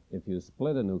scale, if you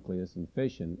split a nucleus and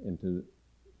fission into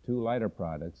two lighter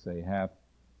products, say half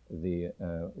the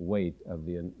weight of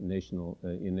the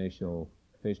initial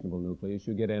fissionable nucleus,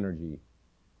 you get energy.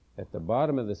 At the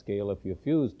bottom of the scale, if you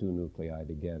fuse two nuclei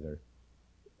together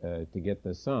to get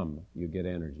the sum, you get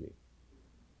energy.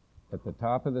 At the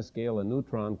top of the scale, a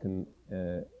neutron can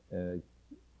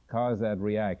cause that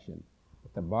reaction.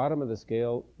 At the bottom of the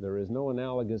scale, there is no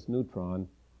analogous neutron.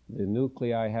 The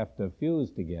nuclei have to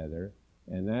fuse together,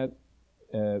 and that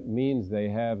means they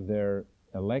have their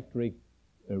electric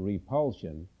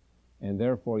repulsion, and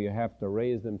therefore you have to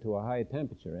raise them to a high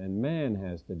temperature, and man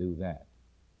has to do that.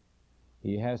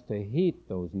 He has to heat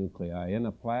those nuclei in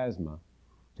a plasma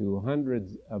to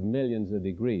hundreds of millions of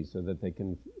degrees so that they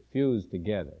can fuse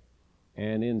together,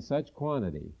 and in such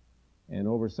quantity and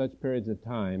over such periods of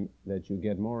time that you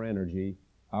get more energy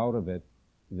out of it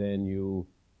than you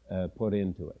put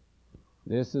into it.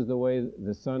 This is the way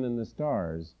the sun and the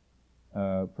stars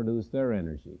produce their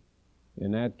energy.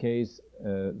 In that case,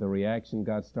 the reaction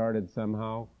got started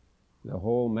somehow, the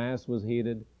whole mass was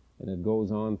heated, and it goes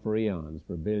on for eons,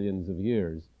 for billions of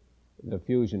years, the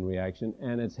fusion reaction,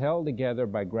 and it's held together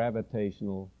by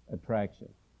gravitational attraction.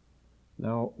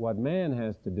 Now, what man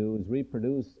has to do is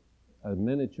reproduce a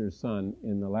miniature sun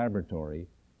in the laboratory,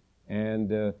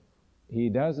 and he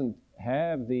doesn't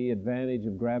have the advantage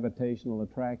of gravitational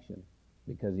attraction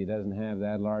because he doesn't have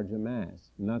that large a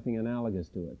mass, nothing analogous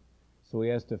to it. So he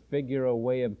has to figure a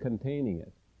way of containing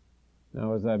it.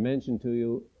 Now, as I mentioned to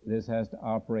you, this has to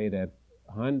operate at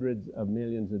hundreds of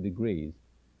millions of degrees.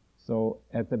 So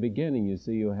at the beginning, you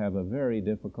see, you have a very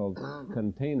difficult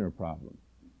container problem.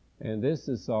 And this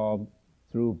is solved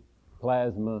through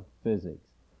plasma physics.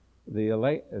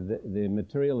 The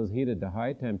material is heated to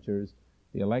high temperatures.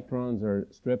 The electrons are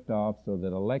stripped off so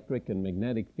that electric and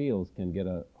magnetic fields can get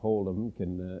a hold of them,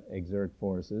 can exert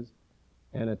forces.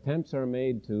 And attempts are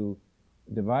made to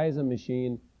devise a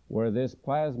machine where this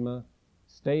plasma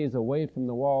stays away from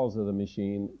the walls of the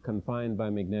machine, confined by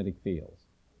magnetic fields.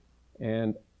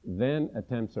 And then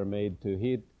attempts are made to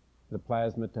heat the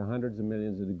plasma to hundreds of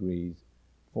millions of degrees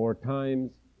for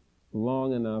times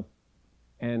long enough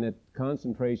and at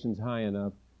concentrations high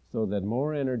enough so that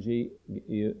more energy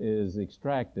is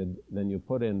extracted than you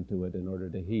put into it in order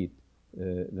to heat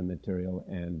the material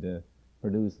and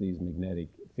produce these magnetic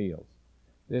fields.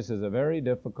 This is a very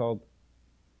difficult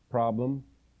problem,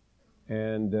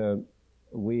 and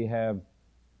we have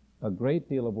a great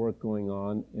deal of work going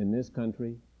on in this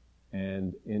country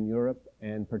and in Europe,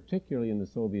 and particularly in the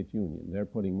Soviet Union. They're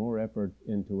putting more effort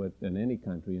into it than any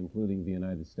country, including the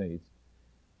United States.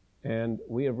 And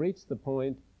we have reached the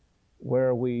point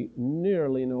where we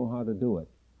nearly know how to do it.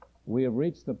 We have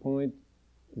reached the point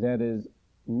that is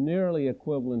nearly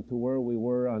equivalent to where we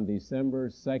were on December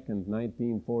 2nd,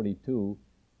 1942,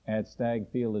 at Stagg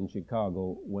Field in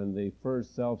Chicago, when the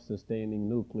first self-sustaining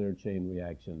nuclear chain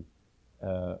reaction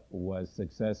was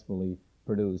successfully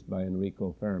produced by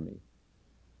Enrico Fermi.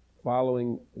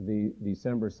 Following the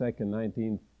December 2nd,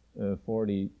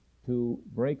 1942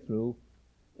 breakthrough,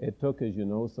 it took, as you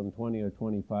know, some 20 or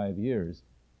 25 years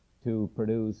to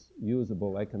produce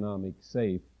usable, economic,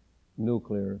 safe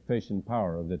nuclear fission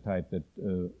power of the type that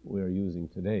we're using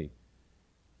today.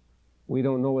 We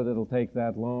don't know whether it'll take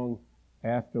that long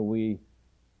after we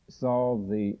solve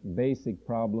the basic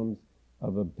problems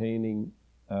of obtaining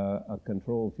a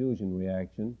controlled fusion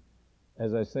reaction.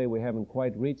 As I say, we haven't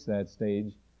quite reached that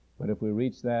stage, but if we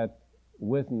reach that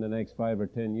within the next 5 or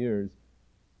 10 years,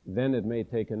 then it may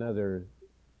take another,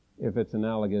 if it's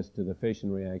analogous to the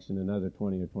fission reaction, another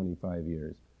 20 or 25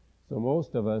 years. So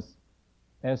most of us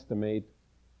estimate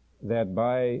that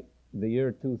by the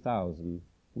year 2000,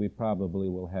 we probably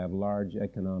will have large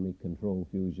economic controlled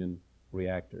fusion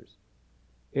reactors.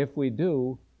 If we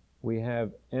do, we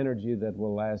have energy that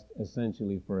will last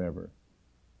essentially forever,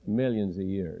 millions of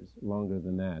years, longer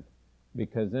than that,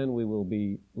 because then we will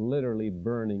be literally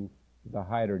burning the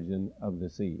hydrogen of the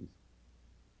seas.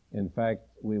 In fact,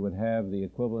 we would have the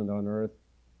equivalent on Earth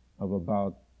of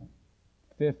about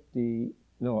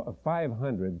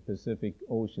 500 Pacific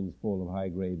oceans full of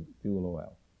high-grade fuel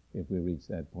oil if we reach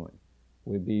that point.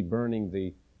 We'd be burning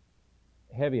the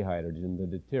heavy hydrogen, the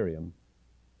deuterium,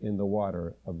 in the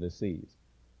water of the seas.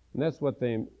 And that's what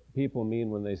people mean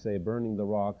when they say burning the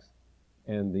rocks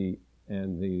and the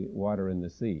water in the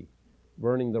sea.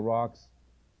 Burning the rocks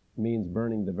means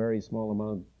burning the very small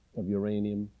amount of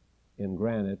uranium in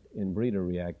granite in breeder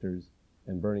reactors,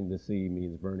 and burning the sea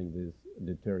means burning this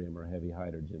deuterium or heavy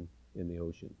hydrogen in the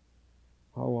ocean.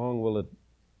 How long will it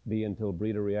be until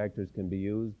breeder reactors can be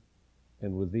used?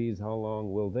 And with these, how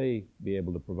long will they be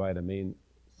able to provide a main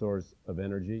source of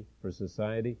energy for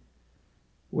society?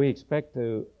 We expect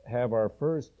to have our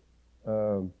first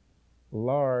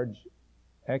large,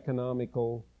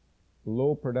 economical,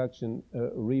 low production,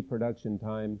 reproduction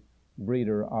time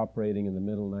breeder operating in the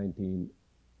middle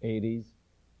 1980s.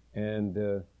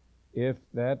 And if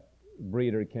that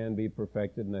breeder can be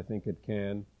perfected, and I think it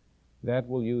can, that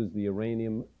will use the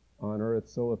uranium on Earth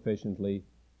so efficiently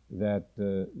that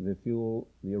the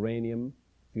uranium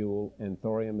fuel, and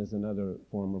thorium is another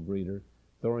form of breeder,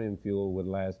 thorium fuel would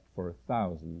last for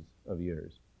thousands of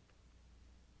years.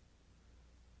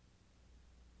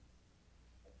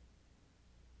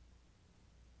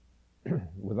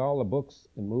 With all the books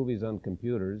and movies on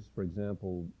computers, for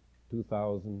example,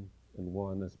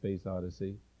 2001, A Space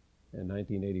Odyssey, and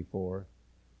 1984,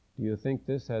 do you think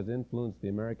this has influenced the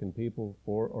American people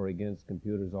for or against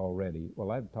computers already?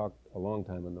 Well, I've talked a long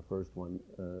time on the first one.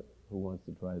 Who wants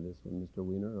to try this one, Mr.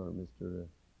 Wiener or Mr.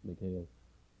 McHale?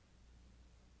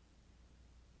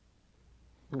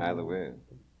 Either way.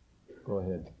 Go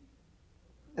ahead.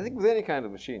 I think with any kind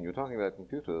of machine, you're talking about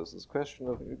computers, it's a question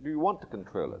of, do you want to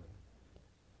control it?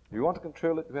 If you want to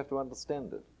control it, you have to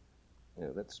understand it. You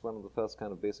know, that's one of the first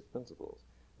kind of basic principles.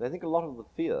 And I think a lot of the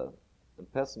fear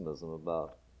and pessimism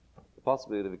about the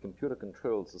possibility of a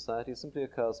computer-controlled society simply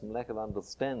occurs from lack of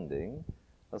understanding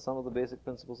of some of the basic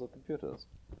principles of computers.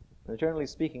 And generally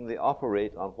speaking, they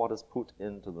operate on what is put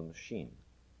into the machine.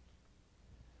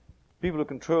 People who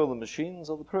control the machines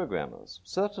are the programmers.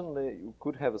 Certainly, you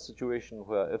could have a situation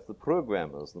where if the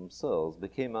programmers themselves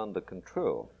became under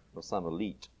control of some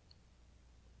elite,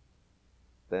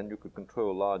 then you could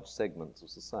control large segments of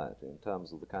society in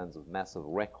terms of the kinds of massive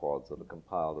records that are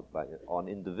compiled on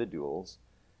individuals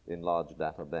in large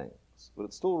data banks. But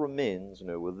it still remains,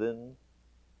 within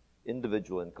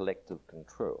individual and collective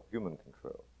control, human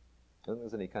control. I don't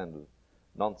think there's any kind of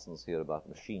nonsense here about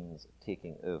machines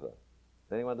taking over.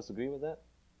 Does anyone disagree with that?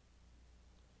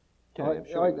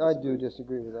 I do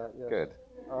disagree with that, yes. Good.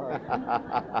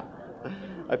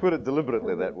 I put it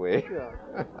deliberately that way. Yeah.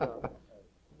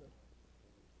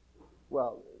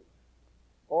 Well,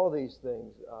 all these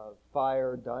things,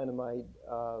 fire, dynamite,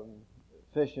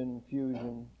 fission,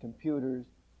 fusion, computers,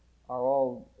 are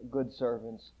all good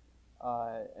servants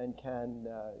and can,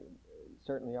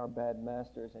 certainly are bad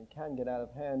masters, and can get out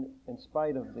of hand in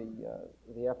spite of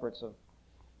the efforts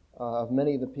of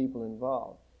many of the people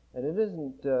involved. And it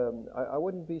isn't, I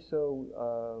wouldn't be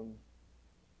so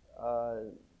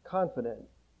confident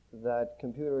that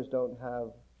computers don't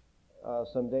have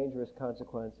some dangerous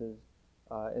consequences,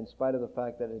 in spite of the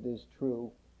fact that it is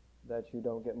true that you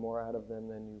don't get more out of them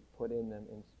than you put in them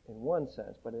in one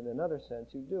sense. But in another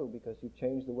sense you do, because you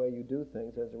change the way you do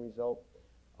things as a result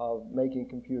of making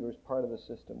computers part of the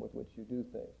system with which you do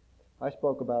things. I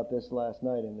spoke about this last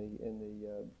night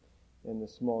in the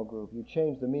small group. You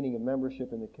change the meaning of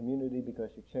membership in the community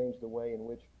because you change the way in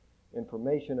which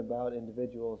information about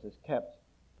individuals is kept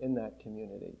in that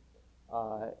community.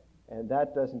 And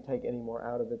that doesn't take any more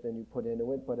out of it than you put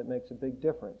into it, but it makes a big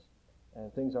difference.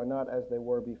 And things are not as they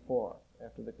were before,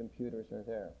 after the computers are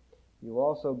there. You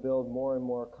also build more and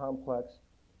more complex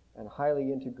and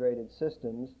highly integrated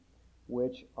systems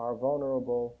which are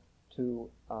vulnerable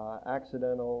to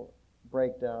accidental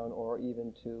breakdown or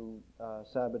even to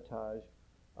sabotage,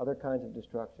 other kinds of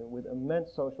destruction with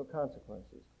immense social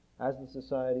consequences. As the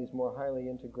society is more highly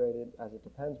integrated, as it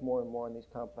depends more and more on these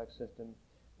complex systems,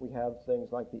 we have things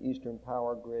like the Eastern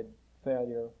Power Grid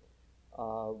failure.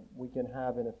 We can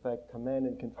have, in effect, command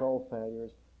and control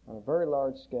failures on a very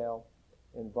large scale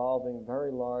involving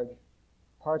very large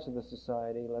parts of the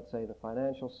society, let's say the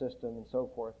financial system and so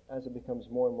forth, as it becomes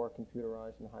more and more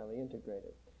computerized and highly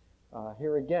integrated.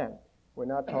 Here again, we're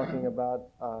not talking about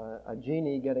a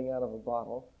genie getting out of a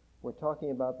bottle. We're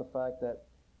talking about the fact that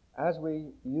as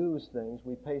we use things,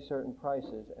 we pay certain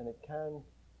prices, and it can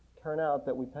turn out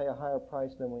that we pay a higher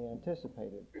price than we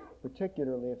anticipated,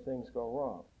 particularly if things go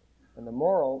wrong. And the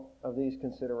moral of these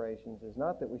considerations is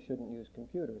not that we shouldn't use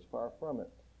computers, far from it.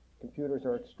 Computers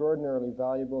are extraordinarily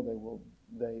valuable.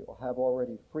 They have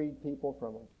already freed people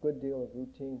from a good deal of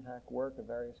routine hack work of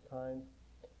various kinds.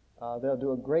 They'll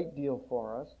do a great deal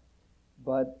for us,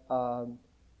 but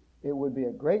it would be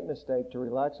a great mistake to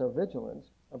relax our vigilance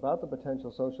about the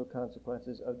potential social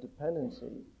consequences of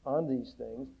dependency on these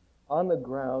things on the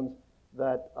grounds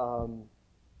that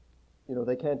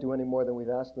they can't do any more than we've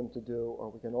asked them to do, or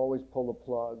we can always pull the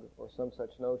plug, or some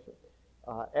such notion.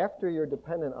 After you're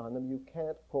dependent on them, you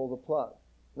can't pull the plug,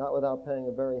 not without paying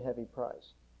a very heavy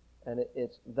price. And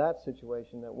it's that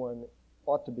situation that one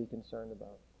ought to be concerned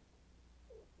about.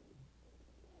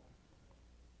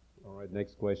 All right,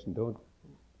 next question. Don't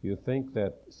you think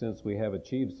that since we have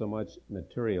achieved so much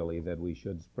materially that we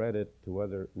should spread it to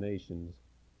other nations?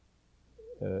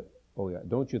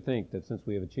 Don't you think that since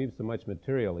we have achieved so much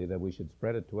materially that we should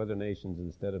spread it to other nations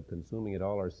instead of consuming it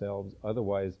all ourselves?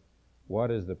 Otherwise, what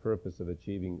is the purpose of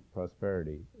achieving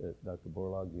prosperity? Dr.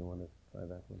 Borlaug, do you want to try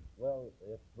that one? Well,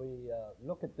 if we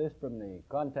look at this from the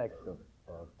context of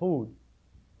food,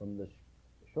 from the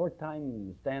short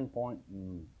time standpoint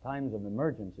in times of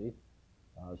emergency,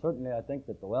 certainly I think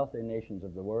that the wealthy nations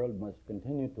of the world must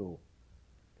continue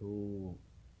to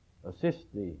assist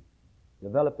the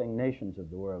developing nations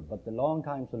of the world. But the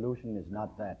long-time solution is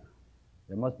not that.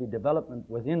 There must be development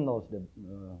within those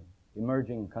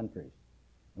emerging countries,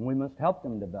 and we must help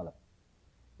them develop.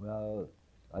 Well,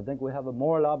 I think we have a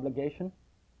moral obligation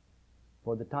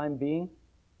for the time being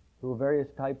through various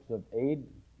types of aid,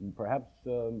 and perhaps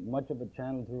much of it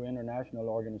channeled through international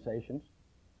organizations,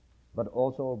 but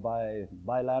also by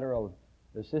bilateral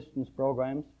assistance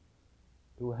programs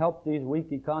to help these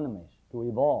weak economies to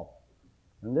evolve.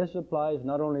 And this applies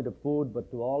not only to food,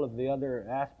 but to all of the other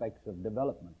aspects of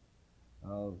development,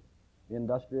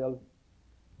 industrial,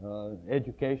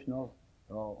 educational,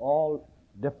 all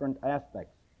different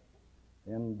aspects.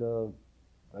 And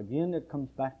again, it comes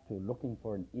back to looking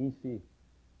for an easy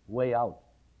way out.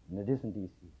 And it isn't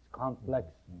easy. It's complex.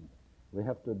 And we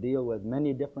have to deal with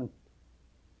many different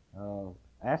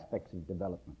aspects of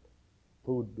development,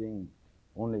 food being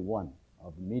only one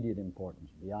of immediate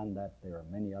importance. Beyond that, there are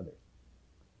many others.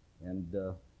 And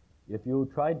if you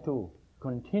tried to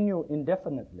continue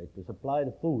indefinitely to supply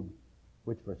the food,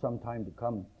 which for some time to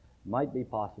come might be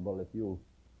possible if you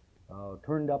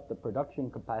turned up the production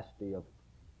capacity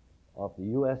of the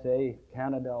USA,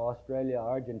 Canada, Australia,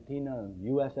 Argentina, and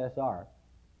USSR,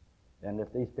 and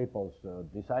if these peoples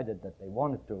decided that they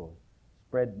wanted to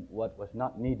spread what was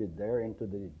not needed there into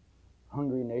the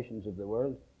hungry nations of the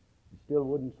world, it still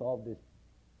wouldn't solve this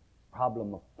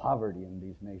problem of poverty in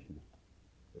these nations.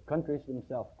 The countries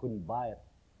themselves couldn't buy it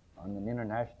on an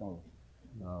international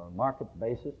market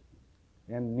basis,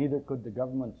 and neither could the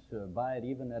governments buy it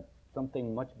even at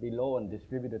something much below and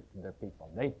distribute it to their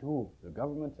people. They too, the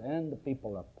governments and the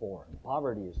people, are poor. And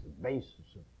poverty is the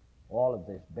basis of all of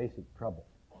this basic trouble.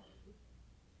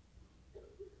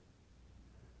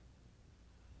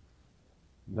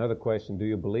 Another question, do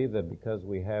you believe that because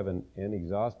we have an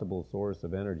inexhaustible source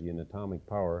of energy and atomic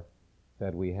power,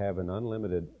 that we have an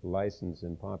unlimited license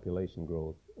in population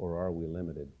growth, or are we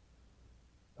limited?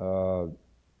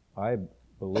 I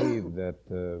believe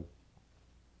that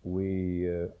we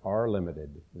are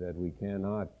limited, that we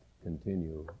cannot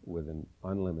continue with an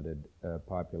unlimited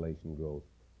population growth.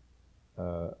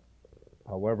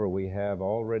 However, we have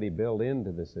already built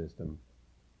into the system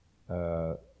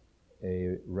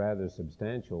a rather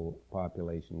substantial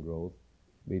population growth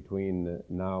between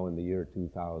now and the year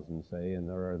 2000, say, and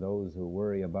there are those who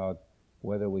worry about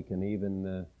whether we can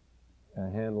even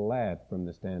handle that from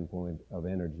the standpoint of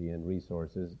energy and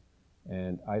resources.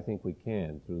 And I think we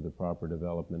can, through the proper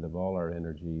development of all our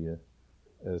energy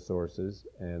sources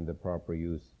and the proper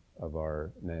use of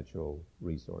our natural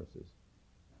resources.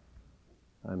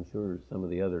 I'm sure some of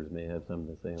the others may have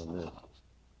something to say on this.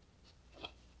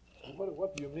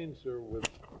 What do you mean, sir, with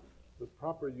the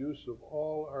proper use of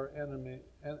all our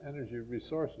energy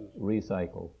resources?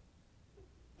 Recycle.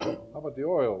 How about the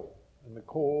oil and the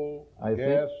coal, I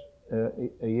gas?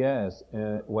 Yes.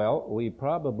 Well, we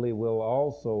probably will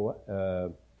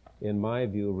also, in my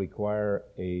view, require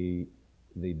the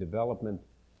development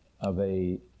of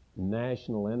a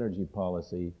national energy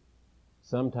policy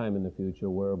sometime in the future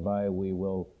whereby we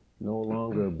will no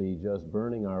longer be just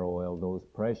burning our oil, those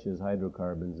precious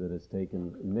hydrocarbons that it's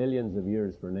taken millions of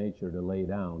years for nature to lay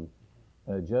down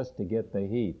just to get the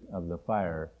heat of the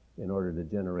fire in order to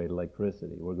generate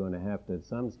electricity. We're going to have to, at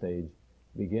some stage,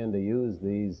 begin to use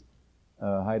these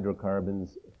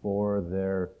hydrocarbons for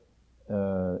their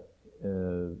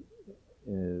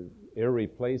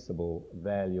irreplaceable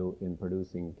value in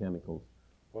producing chemicals,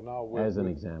 Well, now as an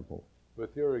example.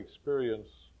 With your experience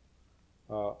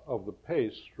of the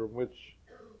pace from which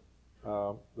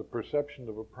the perception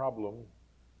of a problem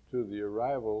to the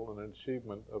arrival and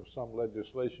achievement of some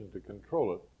legislation to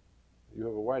control it, you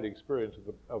have a wide experience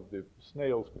of the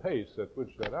snail's pace at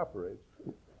which that operates.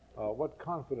 What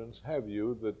confidence have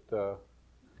you that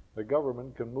the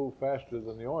government can move faster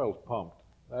than the oil's pumped?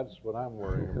 That's what I'm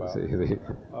worrying about.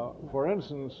 For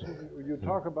instance, you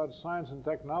talk about science and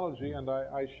technology, and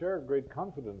I share great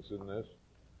confidence in this.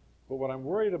 But what I'm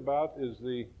worried about is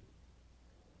the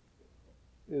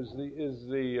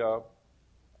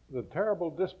terrible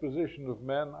disposition of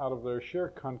men out of their sheer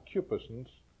concupiscence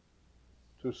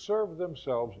to serve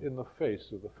themselves in the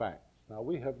face of the facts. Now,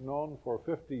 we have known for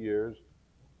 50 years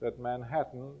that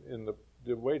Manhattan, in the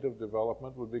weight of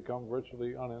development, would become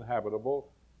virtually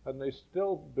uninhabitable, and they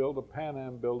still build a Pan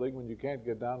Am building when you can't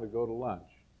get down to go to lunch.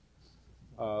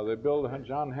 They build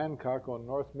John Hancock on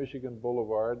North Michigan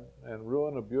Boulevard and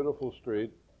ruin a beautiful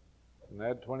street and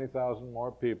add 20,000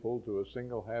 more people to a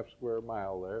single half square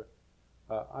mile there.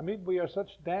 I mean, we are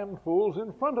such damn fools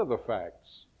in front of the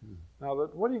facts. Now,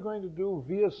 what are you going to do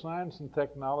via science and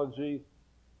technology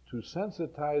to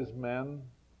sensitize men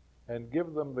and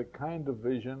give them the kind of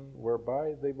vision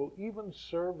whereby they will even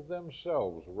serve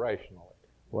themselves rationally?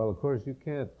 Well, of course, you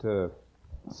can't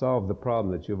solve the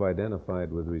problem that you've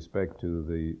identified with respect to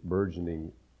the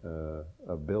burgeoning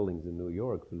of buildings in New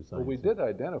York through science. Well, we did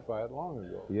identify it long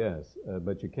ago. Yes,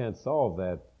 but you can't solve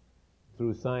that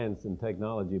through science and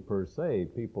technology per se.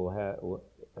 People have...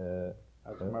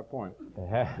 That's my point.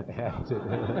 have to...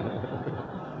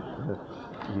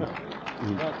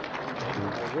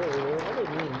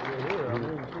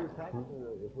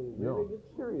 If we really get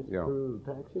serious through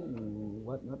taxing and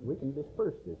whatnot, we can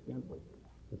disperse this, can't we?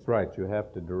 That's right. You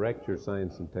have to direct your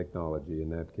science and technology in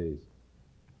that case.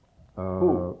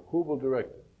 Who will direct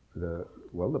it?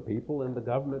 The people and the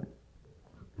government.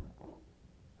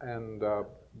 And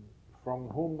from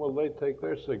whom will they take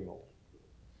their signals?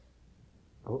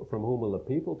 From whom will the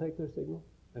people take their signal?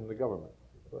 In the government.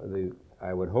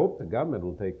 I would hope the government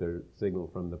will take their signal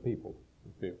from the people.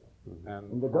 The people. Mm-hmm.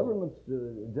 And the governments,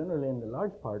 generally in the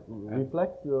large part,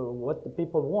 reflect what the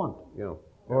people want. Yeah.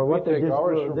 Or what they're getting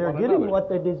another. what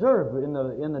they deserve in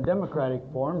a democratic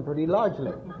form pretty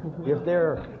largely. if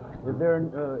they're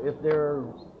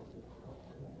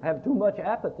have too much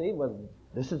apathy, well,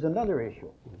 this is another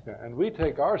issue. Okay. And we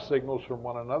take our signals from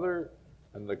one another,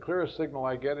 and the clearest signal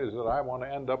I get is that I want to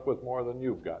end up with more than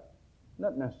you've got.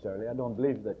 Not necessarily. I don't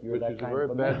believe that you're that kind of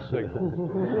a Which is a very bad signal.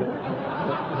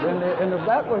 And if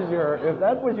that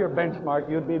was your benchmark,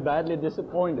 you'd be badly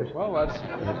disappointed. Well, that's...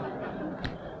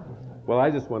 Well,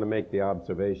 I just want to make the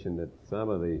observation that some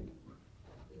of the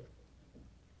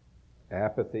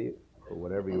apathy, or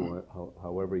whatever you want,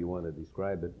 however you want to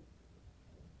describe it,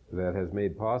 that has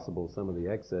made possible some of the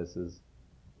excesses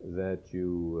that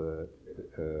you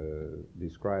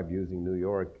described using New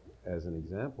York as an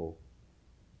example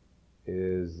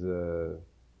is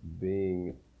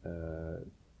being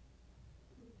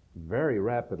very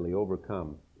rapidly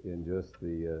overcome in just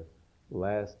the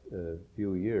last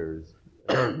few years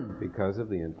because of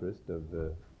the interest of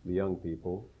the young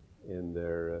people in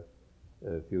their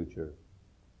future.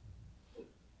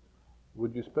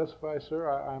 Would you specify, sir?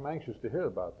 I'm anxious to hear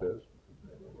about this.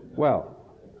 Well,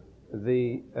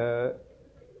 the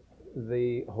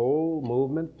whole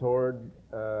movement toward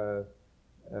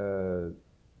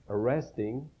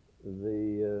arresting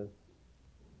the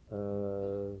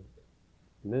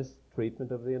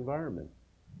mistreatment of the environment.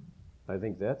 I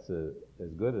think that's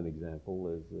as good an example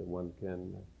as one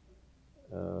can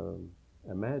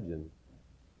imagine.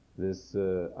 This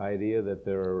idea that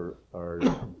there are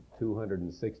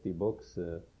 260 books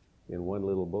in one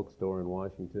little bookstore in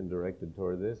Washington directed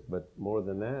toward this, but more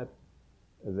than that,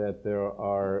 that there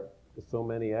are so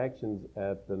many actions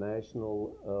at the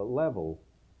national level.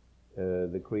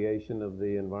 The creation of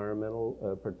the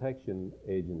Environmental Protection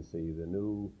Agency, the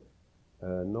new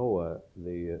NOAA,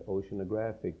 the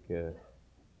Oceanographic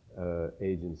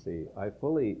Agency. I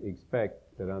fully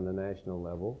expect that on the national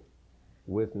level,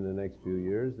 within the next few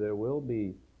years, there will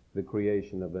be the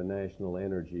creation of a National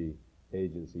Energy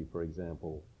Agency, for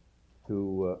example,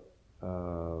 to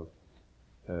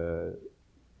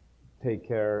take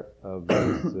care of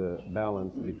this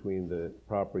balance between the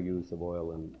proper use of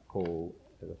oil and coal,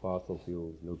 the fossil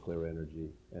fuels, nuclear energy,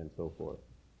 and so forth.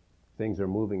 Things are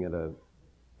moving at a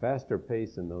faster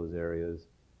pace in those areas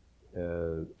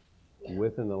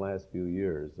within the last few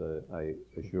years, I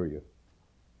assure you.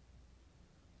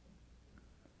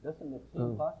 Doesn't it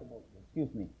seem possible,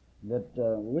 excuse me, that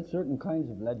with certain kinds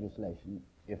of legislation,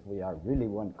 if we are really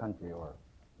one country or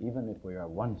even if we are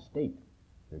one state,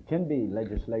 there can be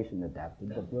legislation adapted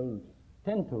that will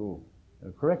tend to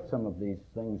correct some of these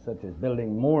things, such as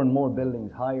building more and more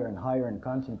buildings higher and higher and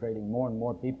concentrating more and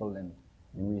more people in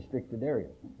restricted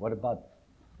areas? What about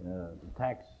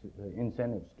tax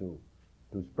incentives to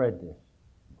spread this?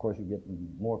 Of course, you get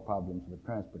more problems with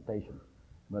transportation.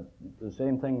 But the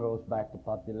same thing goes back to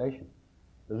population.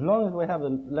 As long as we have the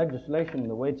legislation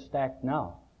the way it's stacked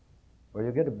now, where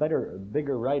you get a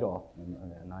bigger write-off,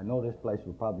 and I know this place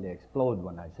will probably explode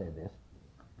when I say this,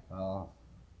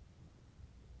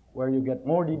 where you get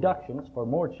more deductions for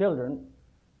more children,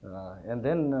 and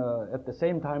then at the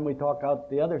same time we talk out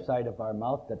the other side of our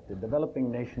mouth that the developing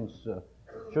nations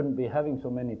shouldn't be having so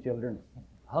many children.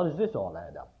 How does this all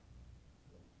add up?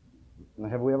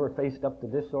 Have we ever faced up to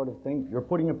this sort of thing? You're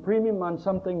putting a premium on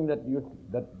something that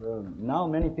now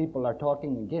many people are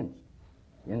talking against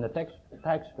in the tax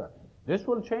structure. This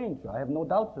will change. I have no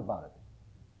doubts about it.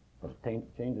 But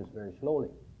it changes very slowly.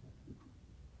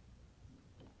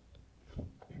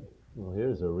 Well,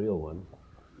 here's a real one.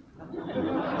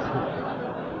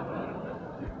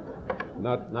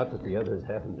 Not that the others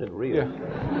haven't been real.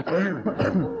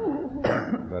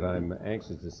 But I'm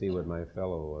anxious to see what my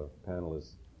fellow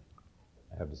panelists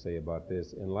have to say about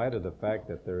this. In light of the fact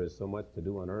that there is so much to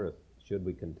do on Earth, should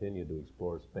we continue to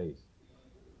explore space?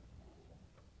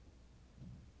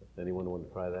 Anyone want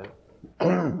to try that?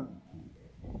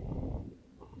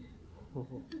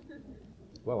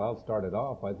 Well, I'll start it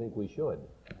off. I think we should.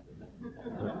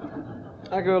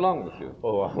 I go along with you.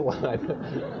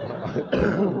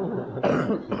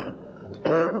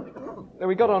 And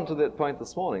we got onto that point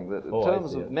this morning, that in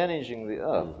terms of managing the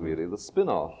Earth, really, the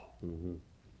spin-off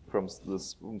from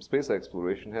space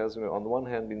exploration has, on the one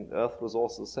hand, been Earth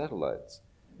resources satellites,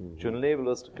 to enable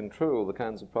us to control the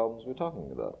kinds of problems we're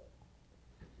talking about.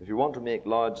 If you want to make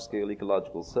large-scale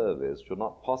ecological surveys, which are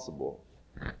not possible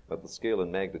at the scale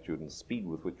and magnitude and speed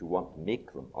with which you want to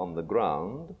make them on the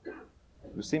ground,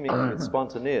 you seemingly with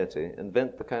spontaneity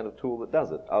invent the kind of tool that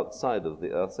does it outside of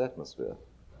the Earth's atmosphere.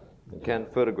 It can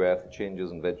photograph the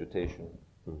changes in vegetation.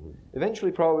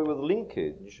 Eventually, probably with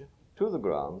linkage to the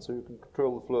ground, so you can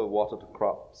control the flow of water to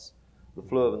crops, the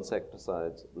flow of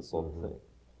insecticides, this sort of thing.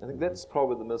 I think that's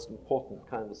probably the most important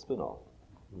kind of spin-off.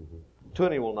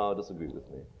 Tony will now disagree with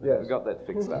me. Yes. We got that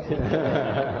fixed out.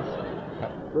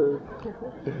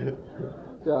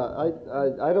 Yeah,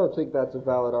 I don't think that's a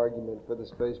valid argument for the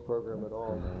space program at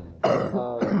all.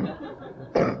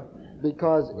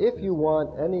 Because if you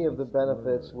want any of the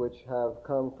benefits which have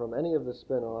come from any of the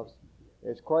spin-offs,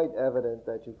 it's quite evident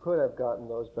that you could have gotten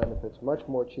those benefits much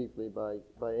more cheaply by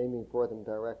aiming for them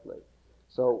directly.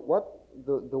 So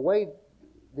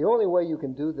the only way you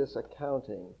can do this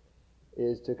accounting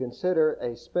is to consider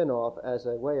a spin-off as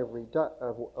a way of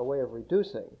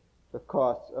reducing the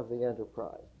costs of the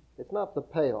enterprise. It's not the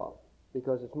payoff,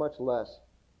 because it's much less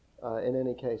in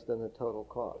any case than the total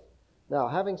cost. Now,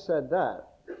 having said that,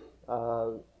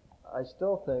 I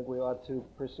still think we ought to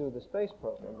pursue the space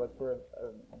program, but for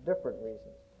different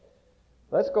reasons.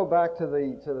 Let's go back to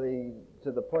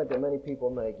the point that many people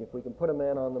make. If we can put a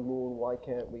man on the moon, why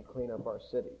can't we clean up our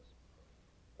cities?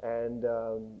 And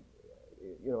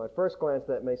at first glance,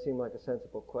 that may seem like a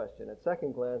sensible question. At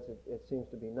second glance, it seems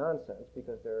to be nonsense,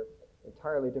 because they're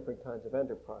entirely different kinds of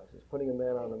enterprises. Putting a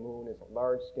man on the moon is a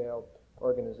large-scale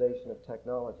organization of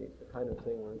technology. It's the kind of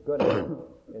thing we're good at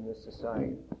in this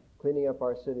society. Cleaning up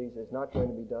our cities is not going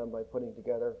to be done by putting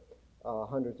together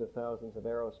hundreds of thousands of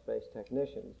aerospace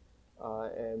technicians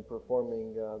and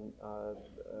performing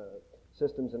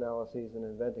systems analyses and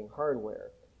inventing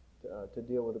hardware to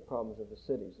deal with the problems of the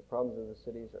cities. The problems of the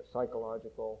cities are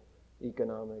psychological,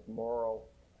 economic, moral,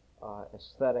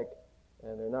 aesthetic,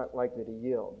 and they're not likely to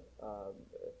yield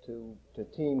to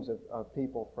teams of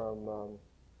people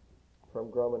from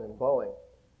Grumman and Boeing,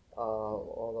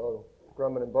 although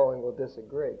Grumman and Boeing will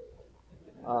disagree.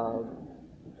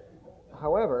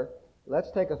 However,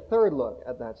 let's take a third look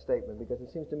at that statement, because it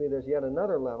seems to me there's yet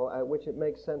another level at which it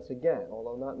makes sense again,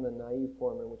 although not in the naive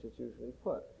form in which it's usually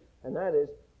put. And that is,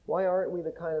 why aren't we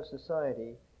the kind of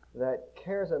society that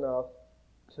cares enough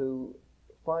to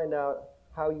find out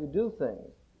how you do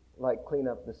things like clean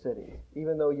up the city,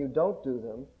 even though you don't do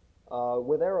them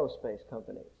with aerospace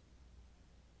companies?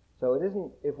 So it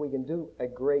isn't if we can do a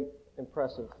great,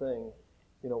 impressive thing,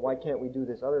 why can't we do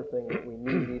this other thing that we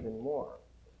need even more?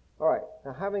 All right,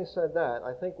 now having said that,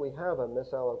 I think we have a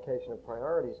misallocation of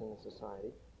priorities in the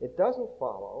society. It doesn't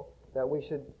follow that we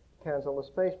should cancel the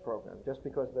space program just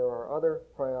because there are other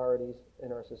priorities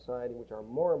in our society which are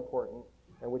more important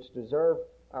and which deserve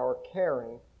our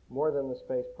caring more than the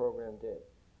space program did.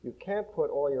 You can't put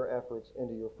all your efforts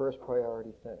into your first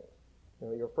priority thing.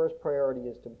 Your first priority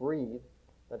is to breathe.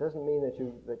 That doesn't mean that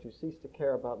you cease to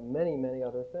care about many, many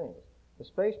other things. The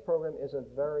space program is a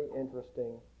very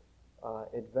interesting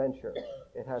adventure.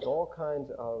 It has all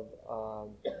kinds of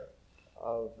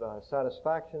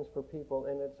satisfactions for people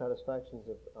in it, satisfactions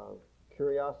of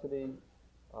curiosity,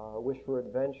 wish for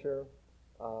adventure,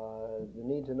 the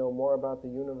need to know more about the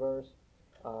universe,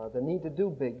 the need to do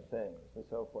big things, and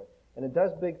so forth. And it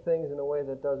does big things in a way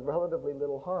that does relatively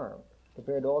little harm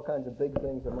compared to all kinds of big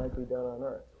things that might be done on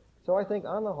Earth. So I think,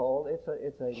 on the whole, it's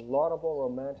a laudable,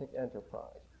 romantic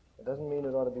enterprise. It doesn't mean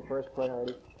it ought to be first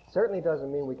priority. Certainly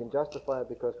doesn't mean we can justify it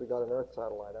because we got an Earth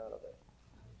satellite out of it.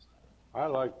 I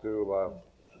like to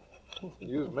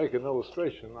make an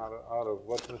illustration out of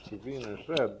what Mr. Wiener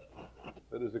said.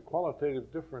 That is, a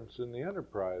qualitative difference in the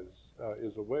enterprise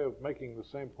is a way of making the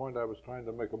same point I was trying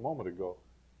to make a moment ago.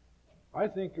 I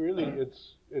think really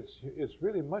it's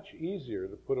really much easier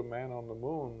to put a man on the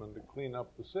moon than to clean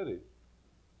up the city,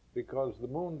 because the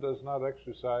moon does not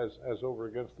exercise, as over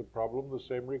against the problem, the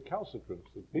same recalcitrance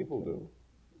that people do.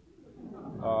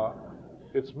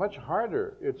 It's much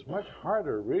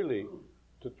harder really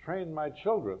to train my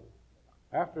children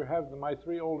after having my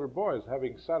 3 older boys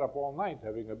having sat up all night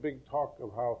having a big talk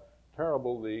of how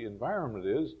terrible the environment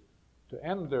is, to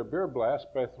end their beer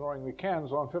blast by throwing the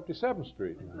cans on 57th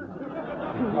Street,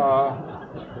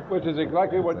 which is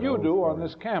exactly what you do on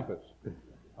this campus.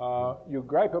 You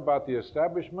gripe about the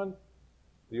establishment,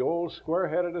 the old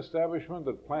square-headed establishment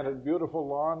that planted beautiful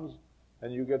lawns,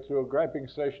 and you get through a griping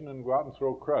session and go out and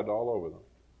throw crud all over them.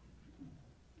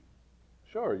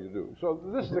 Sure you do. So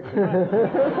this is the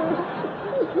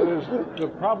the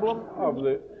problem of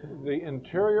the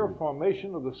interior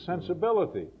formation of the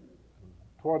sensibility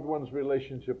toward one's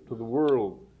relationship to the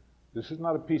world. This is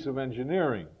not a piece of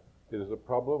engineering. It is a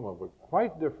problem of a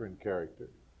quite different character.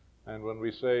 And when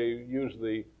we say, use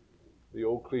the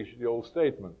old cliche, the old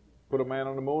statement, put a man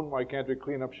on the moon, why can't we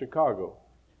clean up Chicago?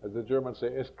 As the Germans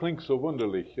say, es klingt so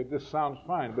wunderlich. This sounds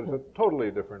fine, but it's a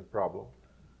totally different problem.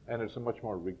 And it's a much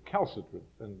more recalcitrant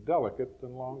and delicate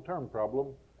and long-term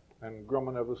problem. And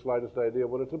Grumman have the slightest idea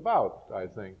what it's about, I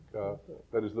think.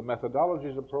 That is, the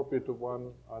methodologies appropriate to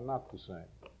one are not the same.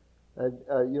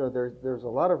 There's a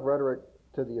lot of rhetoric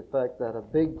to the effect that a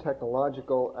big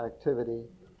technological activity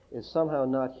is somehow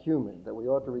not human, that we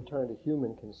ought to return to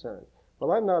human concern.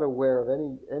 Well, I'm not aware of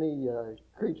any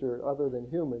creature other than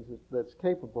humans that's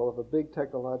capable of a big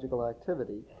technological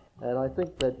activity, and I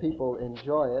think that people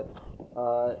enjoy it,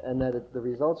 and that the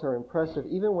results are impressive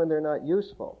even when they're not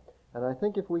useful. And I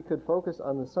think if we could focus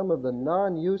on some of the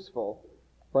non-useful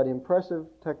but impressive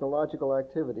technological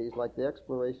activities, like the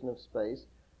exploration of space,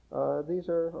 these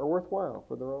are worthwhile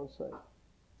for their own sake.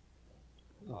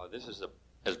 This is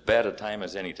as bad a time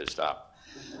as any to stop.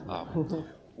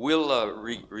 We'll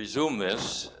resume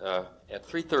this at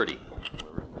 3:30.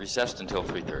 We're recessed until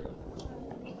 3:30.